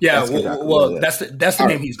 Kenjaku. Yeah, well, that's the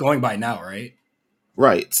name he's going by now, right?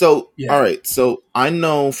 Right. So, all right. So I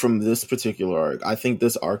know from this particular arc, I think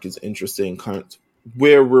this arc is interesting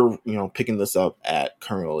where we're, picking this up at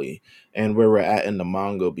currently and where we're at in the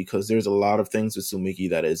manga, because there's a lot of things with Sumiki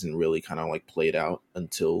that isn't really kind of like played out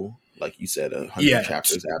until, like you said, 100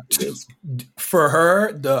 chapters after this. For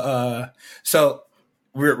her, so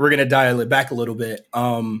we're going to dial it back a little bit.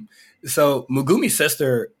 So Megumi's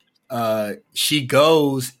sister, she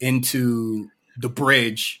goes into the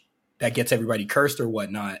bridge that gets everybody cursed or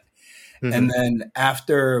whatnot. Mm-hmm. And then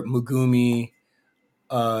after Megumi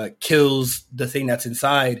kills the thing that's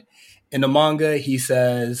inside, in the manga, he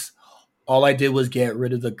says, all I did was get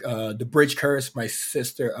rid of the bridge curse. My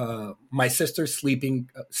sister's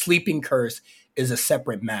sleeping curse is a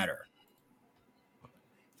separate matter.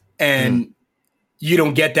 And you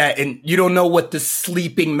don't get that, and you don't know what the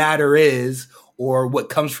sleeping matter is or what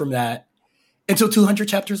comes from that until 200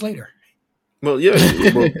 chapters later. Well, yeah.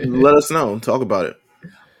 Let us know. Talk about it.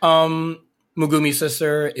 Megumi's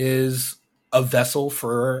sister is a vessel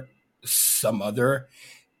for some other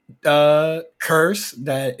curse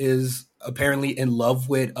that is apparently in love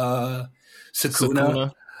with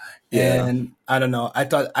Sukuna. Yeah. And I don't know. I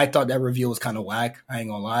thought that reveal was kind of whack. I ain't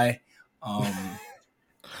gonna lie.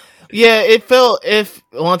 Yeah, it felt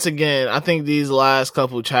once again, I think these last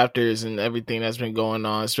couple chapters and everything that's been going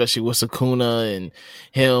on, especially with Sukuna and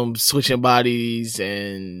him switching bodies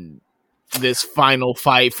and this final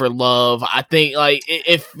fight for love, I think like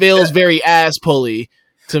it feels very ass pulley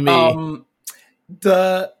to me.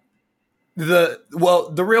 The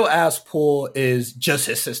real ass pull is just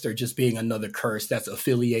his sister just being another curse that's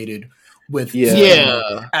affiliated with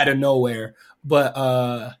out of nowhere.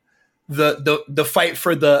 But the fight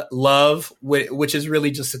for the love, which is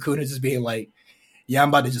really just Sukuna just being like, yeah, I'm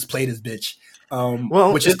about to just play this bitch.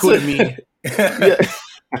 Which is cool to me.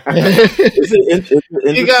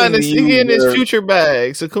 He got in his future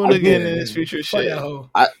bag. Sukuna getting in his future shit.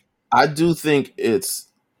 I do think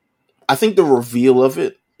I think the reveal of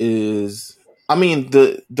it is. I mean,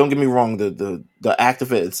 don't get me wrong. The act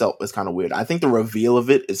of it itself is kind of weird. I think the reveal of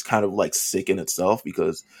it is kind of like sick in itself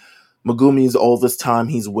because Megumi's all this time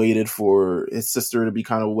he's waited for his sister to be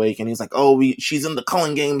kind of awake, and he's like, "Oh, she's in the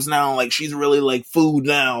culling games now. Like she's really like food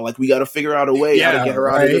now. Like we got to figure out a way how to get her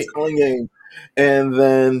out of this culling game." And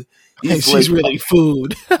then she's like, really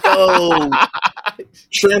food. Oh,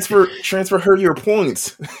 transfer her your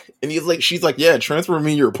points. And she's like, "Yeah, transfer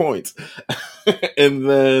me your points." And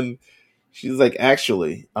then she's like,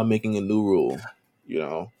 "Actually, I'm making a new rule. You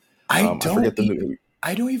know, I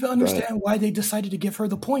don't even understand why they decided to give her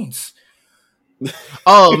the points.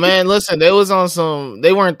 Oh man, listen, they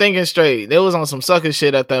weren't thinking straight. They was on some sucker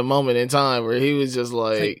shit at that moment in time where he was just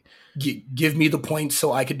like give me the points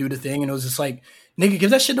so I could do the thing. And it was just like, nigga, give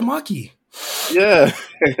that shit to Maki. Yeah.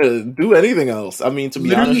 Do anything else. I mean, to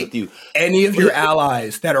be honest with you, any of your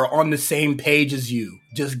allies that are on the same page as you,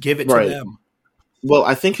 just give it to them. Well,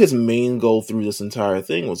 I think his main goal through this entire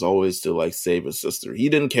thing was always to like save his sister. He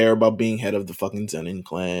didn't care about being head of the fucking Zenin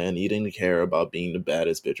clan. He didn't care about being the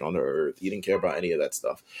baddest bitch on the earth. He didn't care about any of that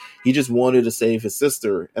stuff. He just wanted to save his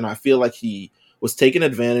sister, and I feel like he was taken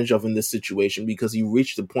advantage of in this situation because he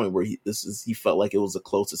reached the point where he felt like it was the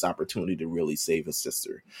closest opportunity to really save his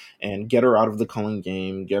sister and get her out of the culling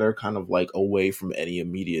game, get her kind of like away from any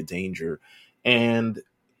immediate danger, and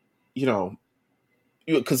you know.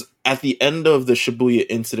 Because at the end of the Shibuya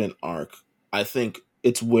incident arc, I think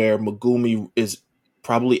it's where Megumi is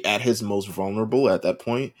probably at his most vulnerable at that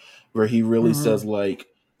point, where he really says like,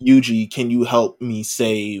 "Yuji, can you help me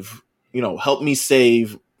save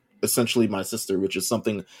essentially my sister," which is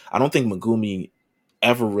something I don't think Megumi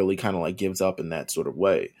ever really kind of like gives up in that sort of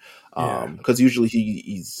way. Because usually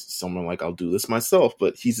he's someone like, "I'll do this myself,"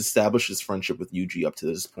 but he's established his friendship with Yuji up to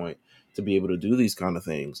this point to be able to do these kind of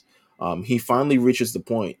things. He finally reaches the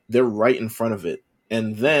point. They're right in front of it.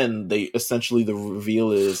 And then the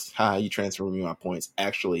reveal is, you transfer me my points.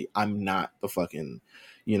 Actually, I'm not the fucking,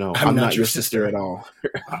 I'm not your sister at all.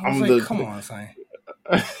 Come on, son.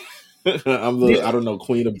 I'm the, I don't know,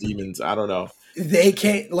 queen of demons. I don't know. They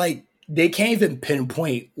can't even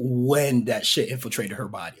pinpoint when that shit infiltrated her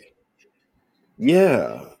body.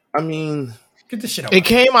 Yeah. I mean, get this shit out. It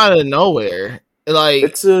came out of nowhere. Like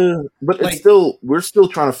it's we're still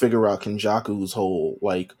trying to figure out Kenjaku's whole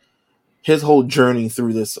his whole journey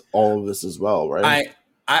through all of this as well, right?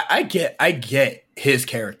 I get his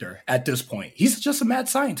character at this point. He's just a mad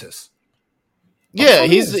scientist. Yeah,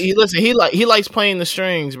 he likes playing the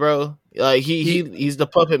strings, bro. Like he's the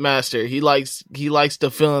puppet master. He likes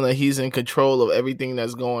the feeling that he's in control of everything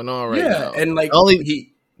that's going on right now. And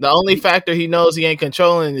the only factor he knows he ain't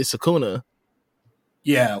controlling is Sukuna.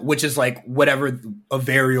 Yeah, which is like whatever a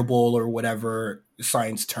variable or whatever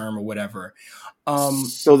science term or whatever.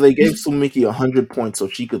 So they gave Sumiki 100 points so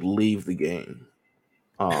she could leave the game.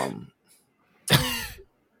 And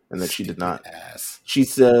that she did not. She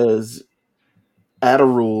says, add a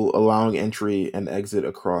rule allowing entry and exit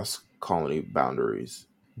across colony boundaries,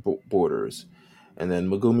 borders. And then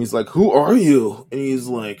Megumi's like, "Who are you?" And he's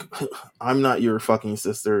like, "I'm not your fucking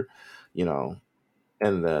sister,"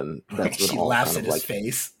 And then that's when she laughs at his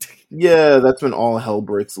face. Yeah, that's when all hell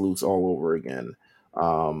breaks loose all over again.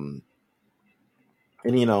 And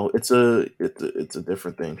it's a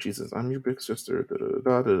different thing. She says, "I'm your big sister. Da,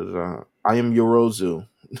 da, da, da. I am Yorozu."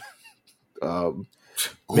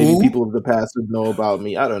 Maybe people of the past would know about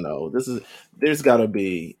me. I don't know. There's gotta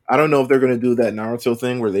be. I don't know if they're gonna do that Naruto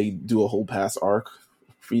thing where they do a whole past arc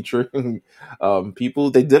featuring people.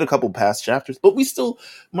 They did a couple past chapters, but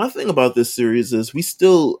my thing about this series is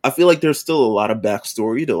I feel like there's still a lot of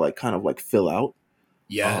backstory to kind of fill out.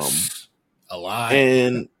 Yes. A lot.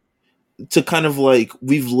 And to kind of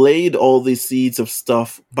we've laid all these seeds of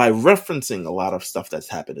stuff by referencing a lot of stuff that's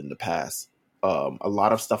happened in the past. A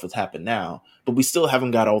lot of stuff has happened now, but we still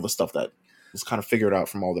haven't got all the stuff that was kind of figured out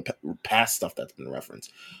from all the past stuff that's been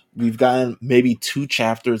referenced. We've gotten maybe 2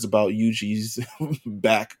 chapters about Yuji's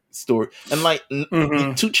backstory,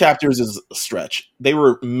 and 2 chapters is a stretch. They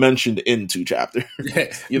were mentioned in 2 chapters.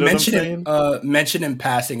 You know what I'm saying? Mentioned in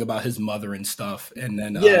passing about his mother and stuff, and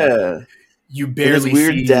then you barely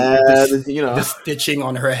see dad, the stitching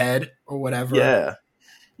on her head or whatever.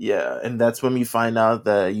 Yeah, and that's when we find out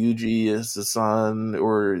that Yuji is the son,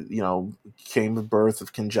 or came to birth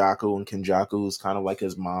of Kenjaku, and Kenjaku is kind of like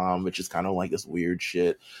his mom, which is kind of like this weird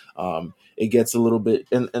shit. It gets a little bit,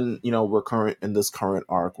 and we're in this current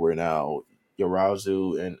arc where now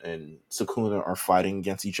Yarazu and Sukuna are fighting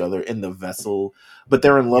against each other in the vessel, but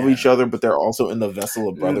they're in love with each other, but they're also in the vessel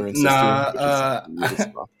of brother and sister. I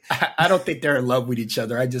don't think they're in love with each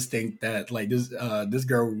other. I just think that like this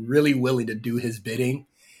girl really willing to do his bidding,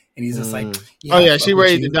 and he's just like, she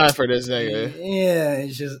ready to die for this nigga. Yeah,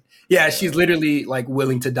 it's just she's literally like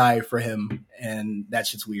willing to die for him, and that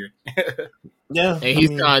shit's weird. Yeah, and he's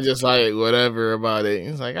kind of just like whatever about it.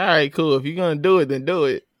 He's like, all right, cool. If you're gonna do it, then do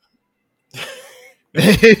it.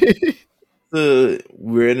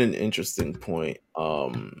 We're at an interesting point.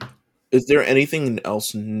 Is there anything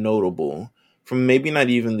else notable from maybe not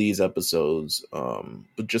even these episodes,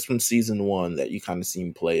 but just from season 1 that you kind of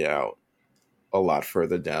seen play out a lot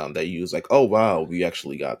further down that you was like, oh wow, we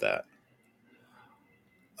actually got that?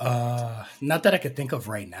 Not that I could think of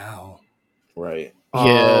right now. Right.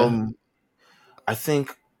 Yeah. I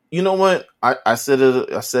think, you know what? I said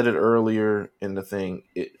it earlier in the thing.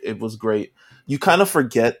 It was great. You kind of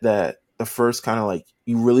forget that the first kind of like,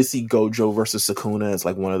 you really see Gojo versus Sukuna as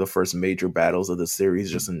like one of the first major battles of the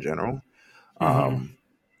series just in general.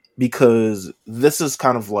 Because this is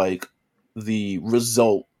kind of like the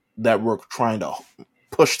result that we're trying to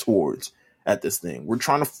push towards at this thing. We're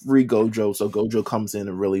trying to free Gojo, so Gojo comes in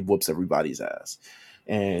and really whoops everybody's ass.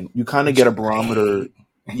 And you kind of get a barometer.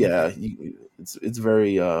 Yeah, it's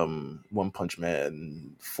very One Punch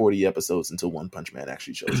Man, 40 episodes until One Punch Man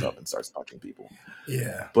actually shows up and starts punching people.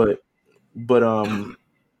 Yeah. But they're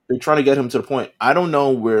trying to get him to the point. I don't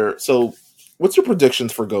know where. So what's your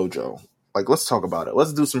predictions for Gojo? Like, let's talk about it.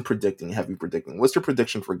 Let's do some heavy predicting. What's your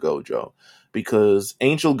prediction for Gojo? Because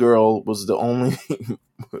Angel Girl was the only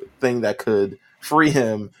thing that could free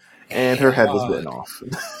him, and her head was bitten off.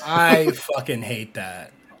 I fucking hate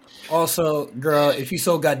that. Also, girl, if you're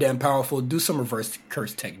so goddamn powerful, do some reverse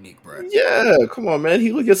curse technique, bro. Yeah, come on, man.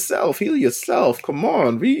 Heal yourself. Come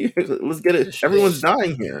on. Let's get it. Everyone's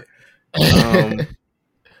dying here.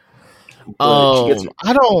 I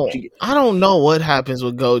don't know what happens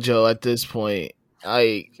with Gojo at this point.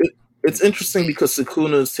 It's interesting because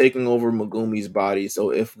Sukuna is taking over Megumi's body.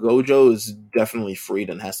 So if Gojo is definitely freed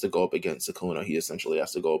and has to go up against Sukuna, he essentially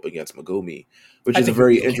has to go up against Megumi, which is a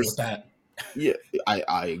very interesting. Yeah,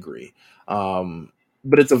 I agree.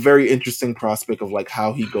 But it's a very interesting prospect of like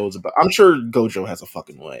how he goes about. I'm sure Gojo has a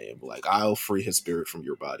fucking way. Like, I'll free his spirit from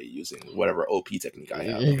your body using whatever OP technique I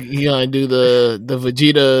have. You gonna do the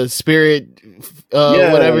Vegeta spirit,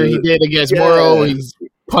 whatever he did against Moro. He's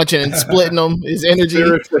punching and splitting them. His energy,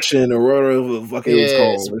 spirit friction, or whatever the fuck it was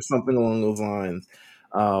called, or something along those lines.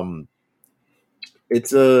 It's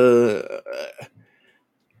the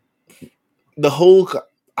whole.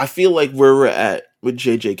 I feel like where we're at with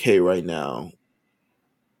JJK right now,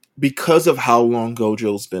 because of how long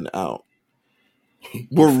Gojo's been out,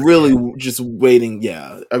 we're really just waiting.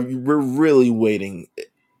 Yeah, we're really waiting.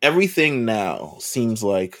 Everything now seems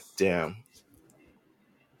like, damn,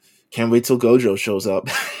 can't wait till Gojo shows up.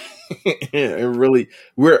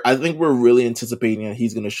 I think we're really anticipating that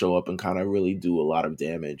he's going to show up and kind of really do a lot of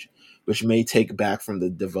damage, which may take back from the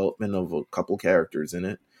development of a couple characters in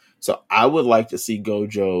it. So I would like to see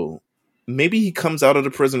Gojo. Maybe he comes out of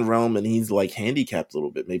the prison realm and he's like handicapped a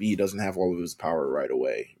little bit. Maybe he doesn't have all of his power right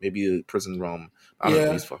away. Maybe the prison realm. I don't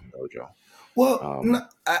know. He's fucking Gojo. Well,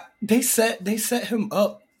 they set him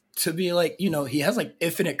up to be like, he has like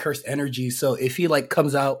infinite cursed energy. So if he like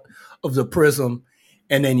comes out of the prism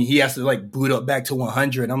and then he has to like boot up back to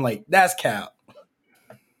 100, I'm like, that's cap.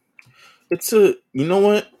 You know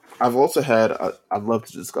what? I've also had, I'd love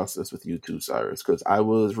to discuss this with you too, Cyrus, because I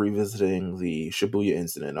was revisiting the Shibuya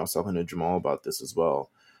incident. I was talking to Jamal about this as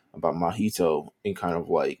well, about Mahito, and kind of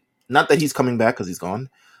like, not that he's coming back because he's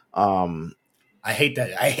gone. I hate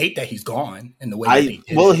that he's gone in the way.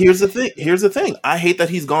 Here's the thing. I hate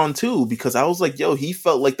that he's gone too, because I was like, yo, he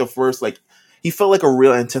felt like he felt like a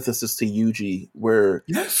real antithesis to Yuji, where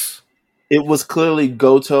it was clearly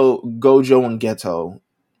Gojo and Geto,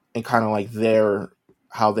 and kind of like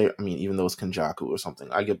even though it's Kenjaku or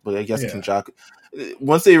something, I guess Kenjaku.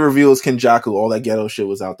 Once they reveal it's Kenjaku, all that ghetto shit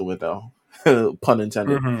was out the window. Pun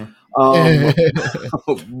intended.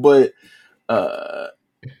 But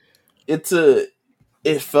it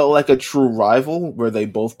felt like a true rival where they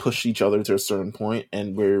both pushed each other to a certain point,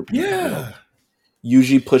 and where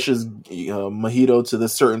Yuji pushes Mahito to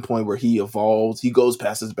this certain point where he evolves, he goes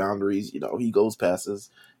past his boundaries, he goes past his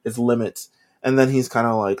limits. And then he's kind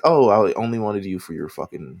of like, "Oh, I only wanted you for your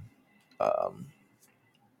fucking,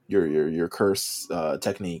 your curse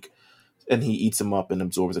technique," and he eats him up and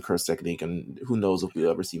absorbs the curse technique. And who knows if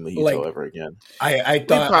we'll ever see Mahito ever again? I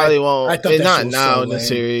thought we probably won't. I thought not now in the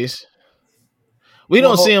series. We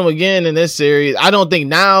don't see him again in this series. I don't think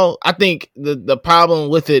now. I think the problem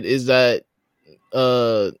with it is that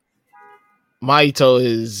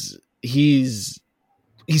Mahito he's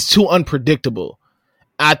too unpredictable.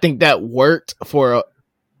 I think that worked for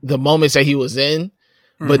the moments that he was in,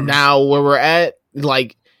 but now where we're at,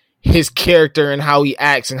 like his character and how he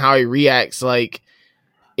acts and how he reacts, like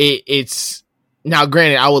it's now.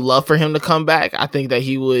 Granted, I would love for him to come back. I think that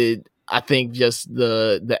he would. I think just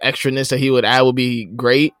the extraness that he would add would be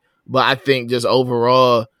great, but I think just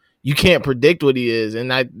overall, you can't predict what he is,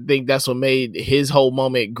 and I think that's what made his whole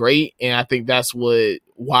moment great, and I think that's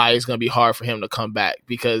why it's going to be hard for him to come back,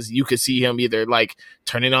 because you could see him either like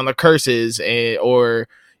turning on the curses or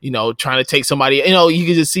trying to take somebody, you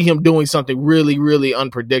could just see him doing something really, really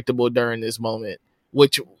unpredictable during this moment,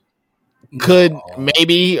 which could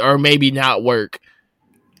maybe or maybe not work.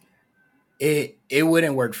 It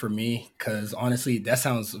wouldn't work for me, because honestly, that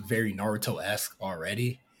sounds very Naruto-esque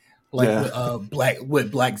already. Like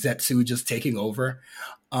with Black Zetsu just taking over.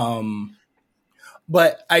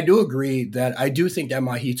 But I do agree that I do think that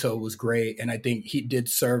Mahito was great, and I think he did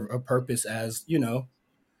serve a purpose as,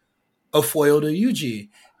 a foil to Yuji.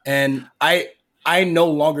 And I no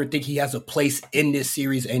longer think he has a place in this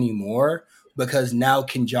series anymore, because now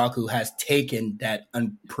Kenjaku has taken that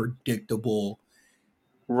unpredictable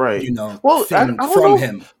thing from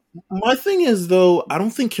him. My thing is, though, I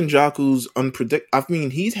don't think Kenjaku's unpredictable. I mean,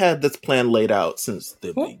 he's had this plan laid out since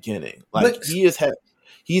the beginning. Like, he's had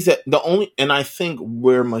the only, and I think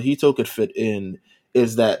where Mahito could fit in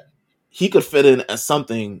is that he could fit in as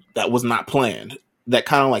something that was not planned, that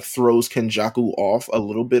kind of like throws Kenjaku off a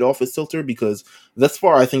little bit off his tilter, because thus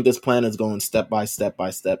far I think this plan is going step by step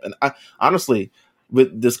by step. And I honestly,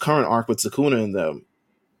 with this current arc with Sukuna and them,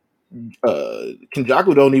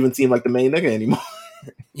 Kenjaku don't even seem like the main nigga anymore.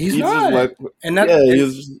 He's not, like, and that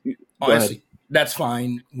honestly, that's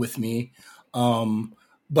fine with me.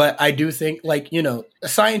 But I do think, like,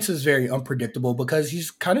 science is very unpredictable, because he's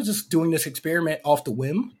kind of just doing this experiment off the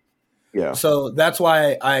whim. Yeah. So that's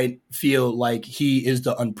why I feel like he is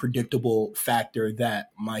the unpredictable factor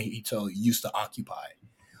that Mahito used to occupy.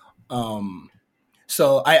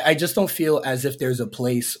 So I just don't feel as if there's a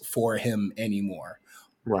place for him anymore.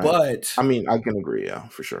 Right. But I mean, I can agree, yeah,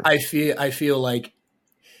 for sure. I feel like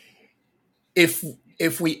if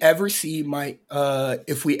we ever see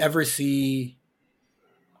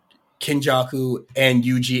Kenjaku and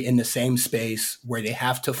Yuji in the same space where they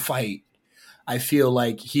have to fight, I feel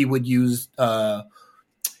like he would use because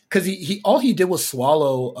he all he did was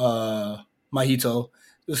swallow Mahito,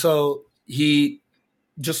 so he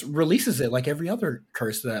just releases it like every other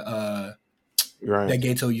curse that that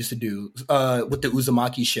Geto used to do with the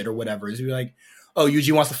Uzumaki shit or whatever. Is be like, oh,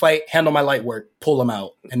 Yuji wants to fight, handle my light work, pull him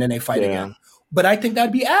out, and then they fight again. But I think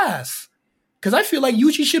that'd be ass, because I feel like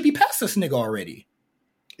Yuji should be past this nigga already.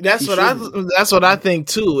 That's what I think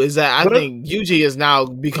too. Is that I think Yuji has now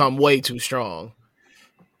become way too strong.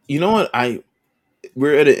 You know what?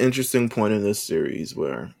 We're at an interesting point in this series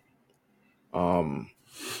where, I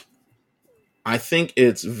think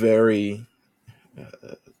it's very,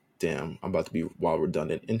 damn, I'm about to be wild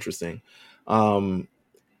redundant. Interesting.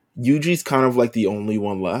 Yuji's kind of like the only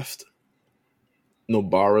one left.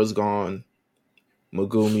 Nobara's gone.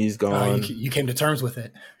 Megumi's gone. You came to terms with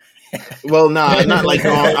it. Well, nah, not like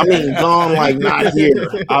gone. I mean, gone like not here.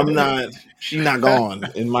 I'm not. She's not gone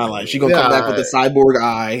in my life. She gonna come back with a cyborg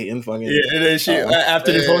eye and fucking. Yeah, and then she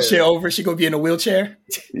after this whole shit over, she gonna be in a wheelchair.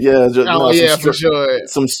 Yeah, for sure.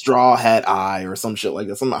 Some straw hat eye or some shit like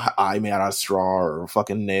that. Some eye made out of straw or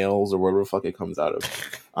fucking nails or whatever the fuck it comes out of.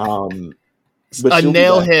 A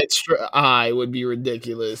nail head eye would be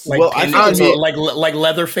ridiculous. Like, well, I think like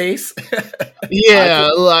Leatherface.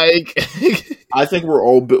 Yeah, like I think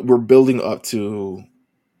we're building up to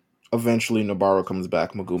eventually Nobara comes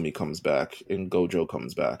back, Megumi comes back, and Gojo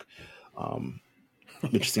comes back,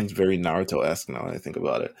 which seems very Naruto-esque now that I think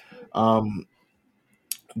about it.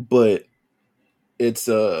 But it's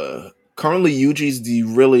currently Yuji's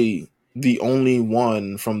the only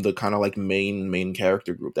one from the kind of like main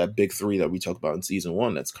character group, that big three that we talked about in season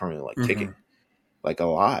 1, that's currently like kicking, like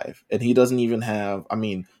alive. And he doesn't even have, I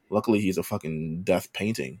mean, luckily he's a fucking death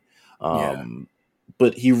painting.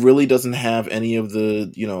 But he really doesn't have any of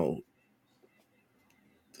the,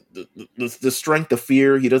 the strength of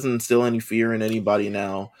fear. He doesn't instill any fear in anybody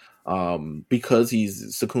now, because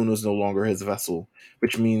Sukuna's no longer his vessel,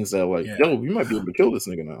 which means that yo, we might be able to kill this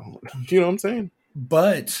nigga now. You know what I'm saying?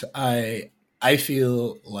 But I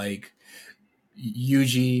feel like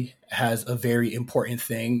Yuji has a very important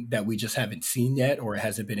thing that we just haven't seen yet, or it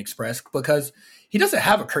hasn't been expressed, because he doesn't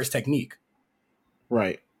have a curse technique.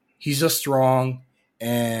 Right. He's just strong.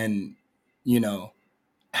 and,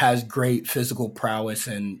 has great physical prowess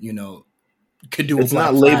and, could do a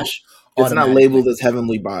black flash. It's not labeled as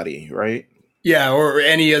heavenly body, right? Yeah, or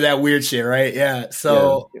any of that weird shit, right? Yeah.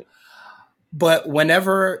 So, but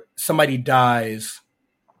whenever somebody dies,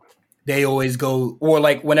 they always go, or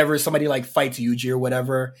like whenever somebody like fights Yuji or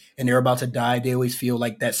whatever, and they're about to die, they always feel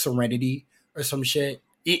like that serenity or some shit.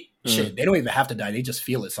 Shit, they don't even have to die; they just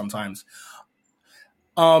feel it sometimes.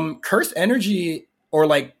 Cursed energy, or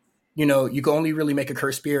like, you can only really make a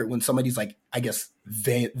cursed spirit when somebody's like, I guess,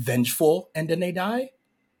 vengeful, and then they die.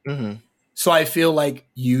 Mm-hmm. So I feel like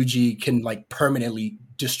Yuji can like permanently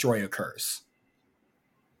destroy a curse.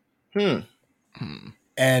 And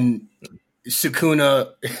Sukuna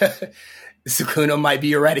might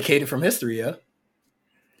be eradicated from history, yeah?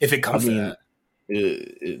 If it comes to that.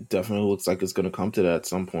 It definitely looks like it's going to come to that at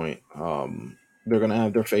some point. They're going to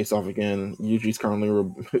have their face off again. Yuji's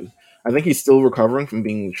currently... I think he's still recovering from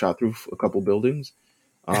being shot through a couple buildings.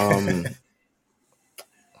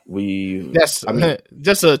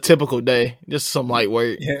 Just a typical day. Just some light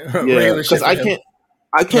work. Yeah, because I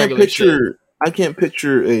can't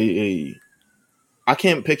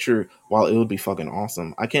picture while it would be fucking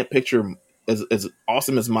awesome. I can't picture as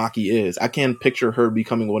awesome as Maki is. I can't picture her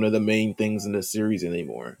becoming one of the main things in this series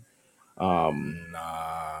anymore.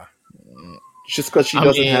 Nah. Just because she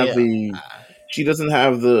doesn't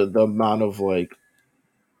have the amount of like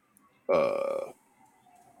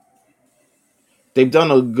they've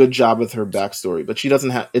done a good job with her backstory, but she doesn't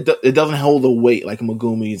have it. It doesn't hold the weight like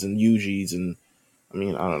Megumi's and Yuji's, and I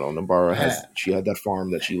mean, I don't know. Nobara had that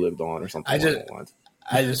farm that she lived on or something.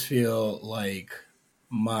 I just feel like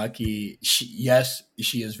Maki.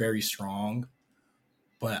 She is very strong,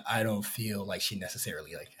 but I don't feel like she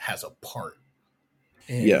necessarily like has a part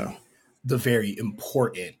in the very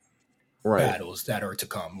important battles that are to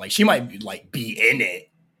come. Like she might be in it,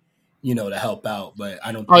 to help out, but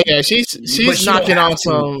I don't. Oh yeah, she's knocking off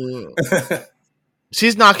some.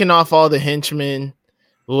 She's knocking off all the henchmen,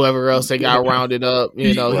 whoever else they got rounded up.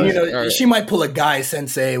 She might pull a Guy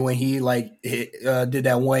Sensei when he did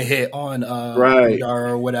that one hit on Radar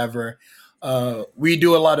or whatever. We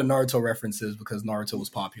do a lot of Naruto references because Naruto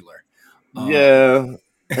was popular. And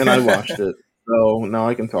I watched it, so now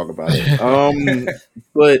I can talk about it.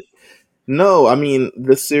 But no, I mean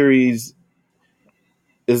this series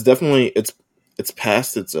is definitely it's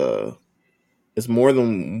past it's more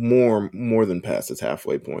than past its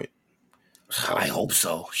halfway point. I hope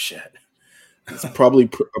so. Shit, it's probably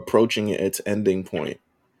approaching its ending point.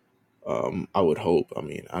 I would hope. I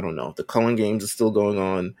mean, I don't know. The Culling Games is still going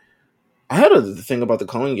on. I had a thing about the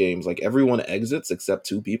Culling Games, like everyone exits except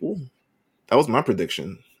 2 people. That was my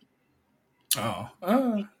prediction. Oh,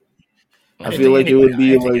 I feel like it would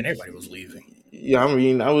be like everybody was leaving. Yeah, I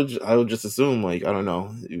mean, I would just assume, like, I don't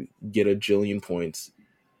know, you get a jillion points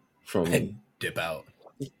from dip out,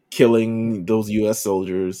 killing those U.S.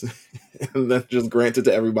 soldiers, and that's just granted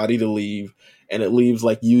to everybody to leave, and it leaves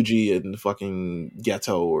like Yuji and fucking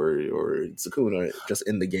Geto or Sukuna just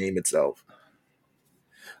in the game itself.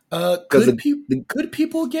 Could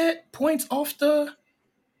people get points off the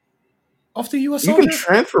U.S. You can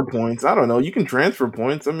transfer points. I don't know. You can transfer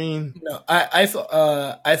points. I mean, no, I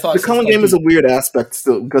thought the Culling game is a weird aspect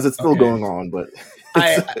still because it's still going on. But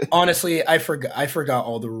I honestly forgot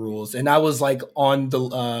all the rules, and I was like on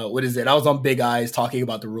the what is it? I was on Big Eyes talking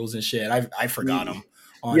about the rules and shit. I forgot them.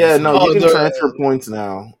 Honestly. Yeah, no, you can transfer points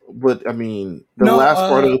now. But I mean, the last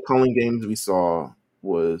part of the Culling games we saw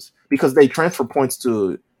was because they transfer points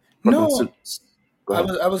to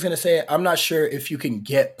I was going to say, I'm not sure if you can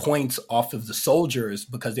get points off of the soldiers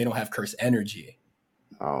because they don't have cursed energy.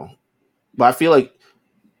 Oh. But I feel like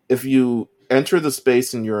if you enter the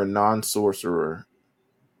space and you're a non-sorcerer,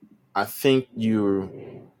 I think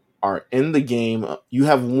you are in the game. You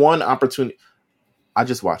have one opportunity. I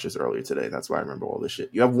just watched this earlier today. That's why I remember all this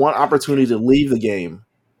shit. You have one opportunity to leave the game.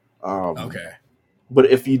 Okay. But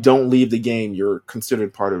if you don't leave the game, you're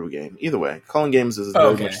considered part of the game. Either way, Culling Games is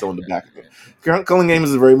very much so in the back. Culling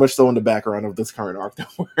Games is very much so in the background of this current arc.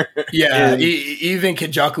 Yeah, even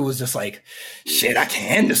Kijaku was just like, "Shit, I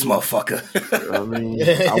can end this motherfucker." I mean,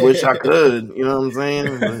 I wish I could. You know what I'm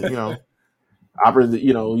saying? But,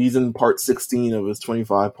 he's in part 16 of his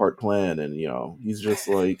 25 part plan, and he's just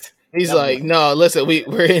like. He's like, no, listen,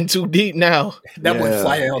 we're in too deep now. That boy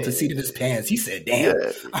flying out the seat of his pants. He said, damn,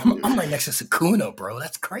 I'm right next to Sukuna, bro.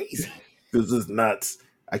 That's crazy. This is nuts.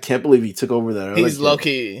 I can't believe he took over that. He's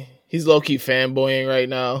low-key fanboying right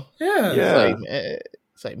now. Yeah.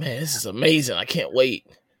 It's like, man, this is amazing. I can't wait.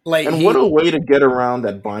 What a way to get around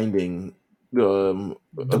that binding the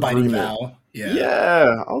binding vow.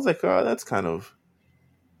 Yeah. I was like, oh, that's kind of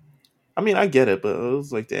I mean, I get it, but it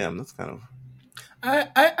was like, damn, that's kind of.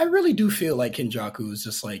 I really do feel like Kenjaku is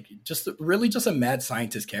just really just a mad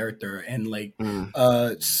scientist character, and like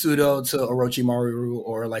pseudo to Orochimaru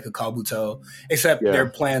or like a Kabuto, except their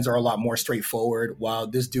plans are a lot more straightforward. While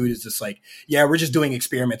this dude is just like, yeah, we're just doing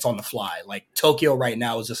experiments on the fly. Like Tokyo right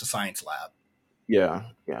now is just a science lab. Yeah.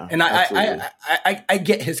 And I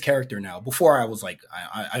get his character now. Before I was like,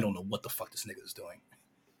 I don't know what the fuck this nigga is doing.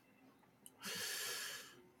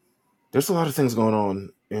 There's a lot of things going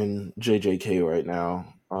on in JJK right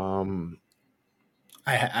now.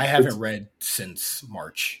 I haven't read since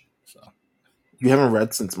March. So you haven't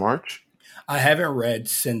read since March? I haven't read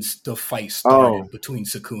since the fight started between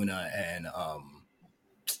Sukuna and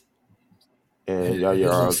his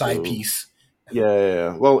little side piece.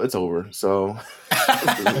 Yeah. Well, it's over. So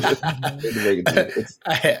I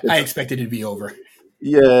expected it to be over.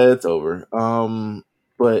 Yeah, it's over.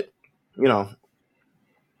 But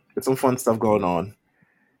it's some fun stuff going on.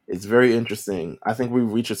 It's very interesting. I think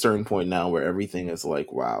we've reached a certain point now where everything is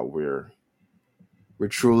like, wow, we're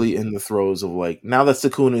truly in the throes of like, now that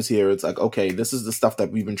Sukuna's here, it's like, okay, this is the stuff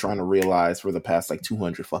that we've been trying to realize for the past like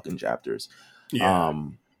 200 fucking chapters. Yeah.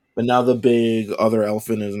 But now the big other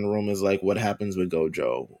elephant in the room is like, what happens with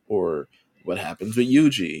Gojo, or what happens with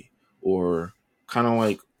Yuji, or kind of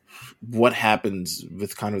like what happens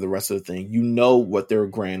with kind of the rest of the thing. You know what their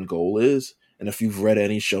grand goal is. And if you've read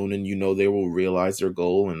any shonen, you know they will realize their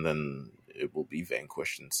goal, and then it will be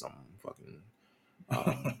vanquished in some fucking,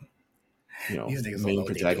 main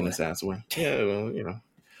protagonist ass way. Yeah, well,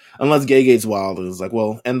 unless Gege's wild, it's like,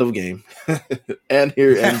 well, end of game, and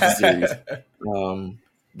here ends the series.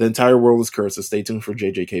 The entire world is cursed. So stay tuned for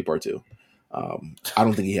JJK Part 2. I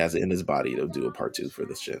don't think he has it in his body to do a Part 2 for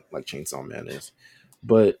this shit, like Chainsaw Man is.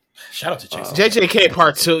 But shout out to Chainsaw JJK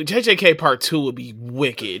Part 2. JJK Part 2 would be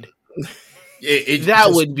wicked.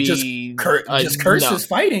 That would be just curses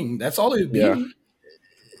fighting. That's all it would be.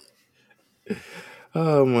 Yeah.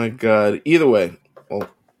 Oh my god. Either way, well,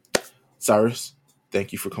 Cyrus,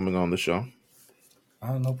 thank you for coming on the show.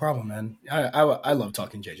 Oh, no problem, man. I love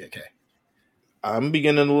talking JJK. I'm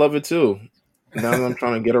beginning to love it too. Now that I'm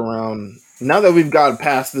trying to get around. Now that we've got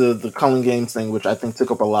past the Culling Games thing, which I think took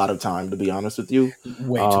up a lot of time, to be honest with you.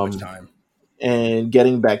 Way too much time. And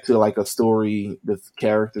getting back to like a story with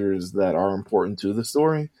characters that are important to the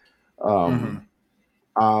story. I'm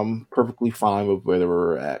perfectly fine with where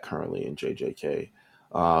we're at currently in JJK.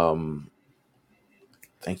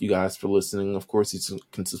 Thank you guys for listening. Of course, you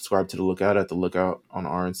can subscribe to The Lookout at The Lookout on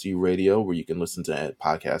RNC Radio, where you can listen to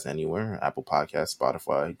podcasts anywhere: Apple Podcasts,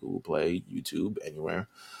 Spotify, Google Play, YouTube, anywhere.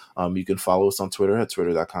 You can follow us on Twitter at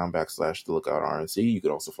twitter.com/The Lookout RNC. You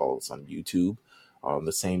can also follow us on YouTube,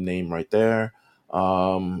 the same name right there.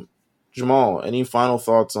 Jamal, any final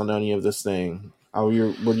thoughts on any of this thing? What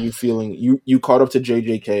are you feeling? You caught up to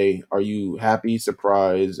JJK. Are you happy,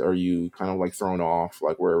 surprised? Are you kind of like thrown off?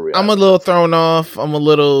 Like, where are we at? I'm a little thrown off. I'm a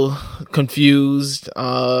little confused.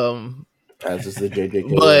 As is the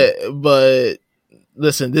JJK. But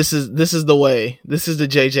listen, this is the way. This is the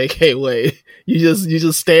JJK way. You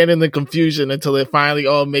just stand in the confusion until it finally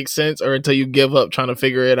all makes sense, or until you give up trying to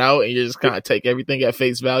figure it out, and you just kind of take everything at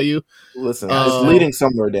face value. Listen, it's leading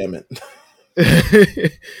somewhere. Damn it.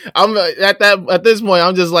 I'm at this point,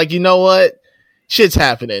 I'm just like, you know what? Shit's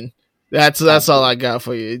happening. That's all I got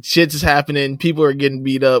for you. Shit's happening. People are getting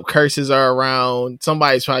beat up. Curses are around.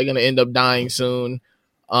 Somebody's probably gonna end up dying soon.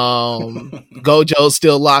 Gojo's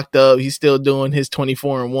still locked up. He's still doing his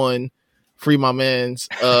 24/1. Free my mans.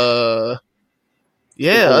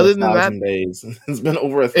 Yeah, other than that, days. It's been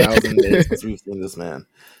over 1,000 days since we've seen this man.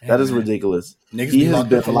 That is ridiculous. He has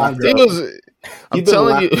been locked up. I'm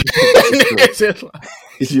telling you.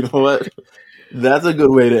 You know what? That's a good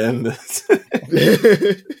way to end this.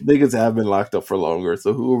 Niggas have been locked up for longer,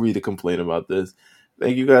 so who are we to complain about this?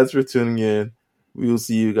 Thank you guys for tuning in. We will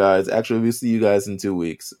see you guys. Actually, we'll see you guys in 2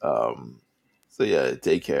 weeks. So yeah,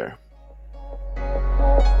 take care.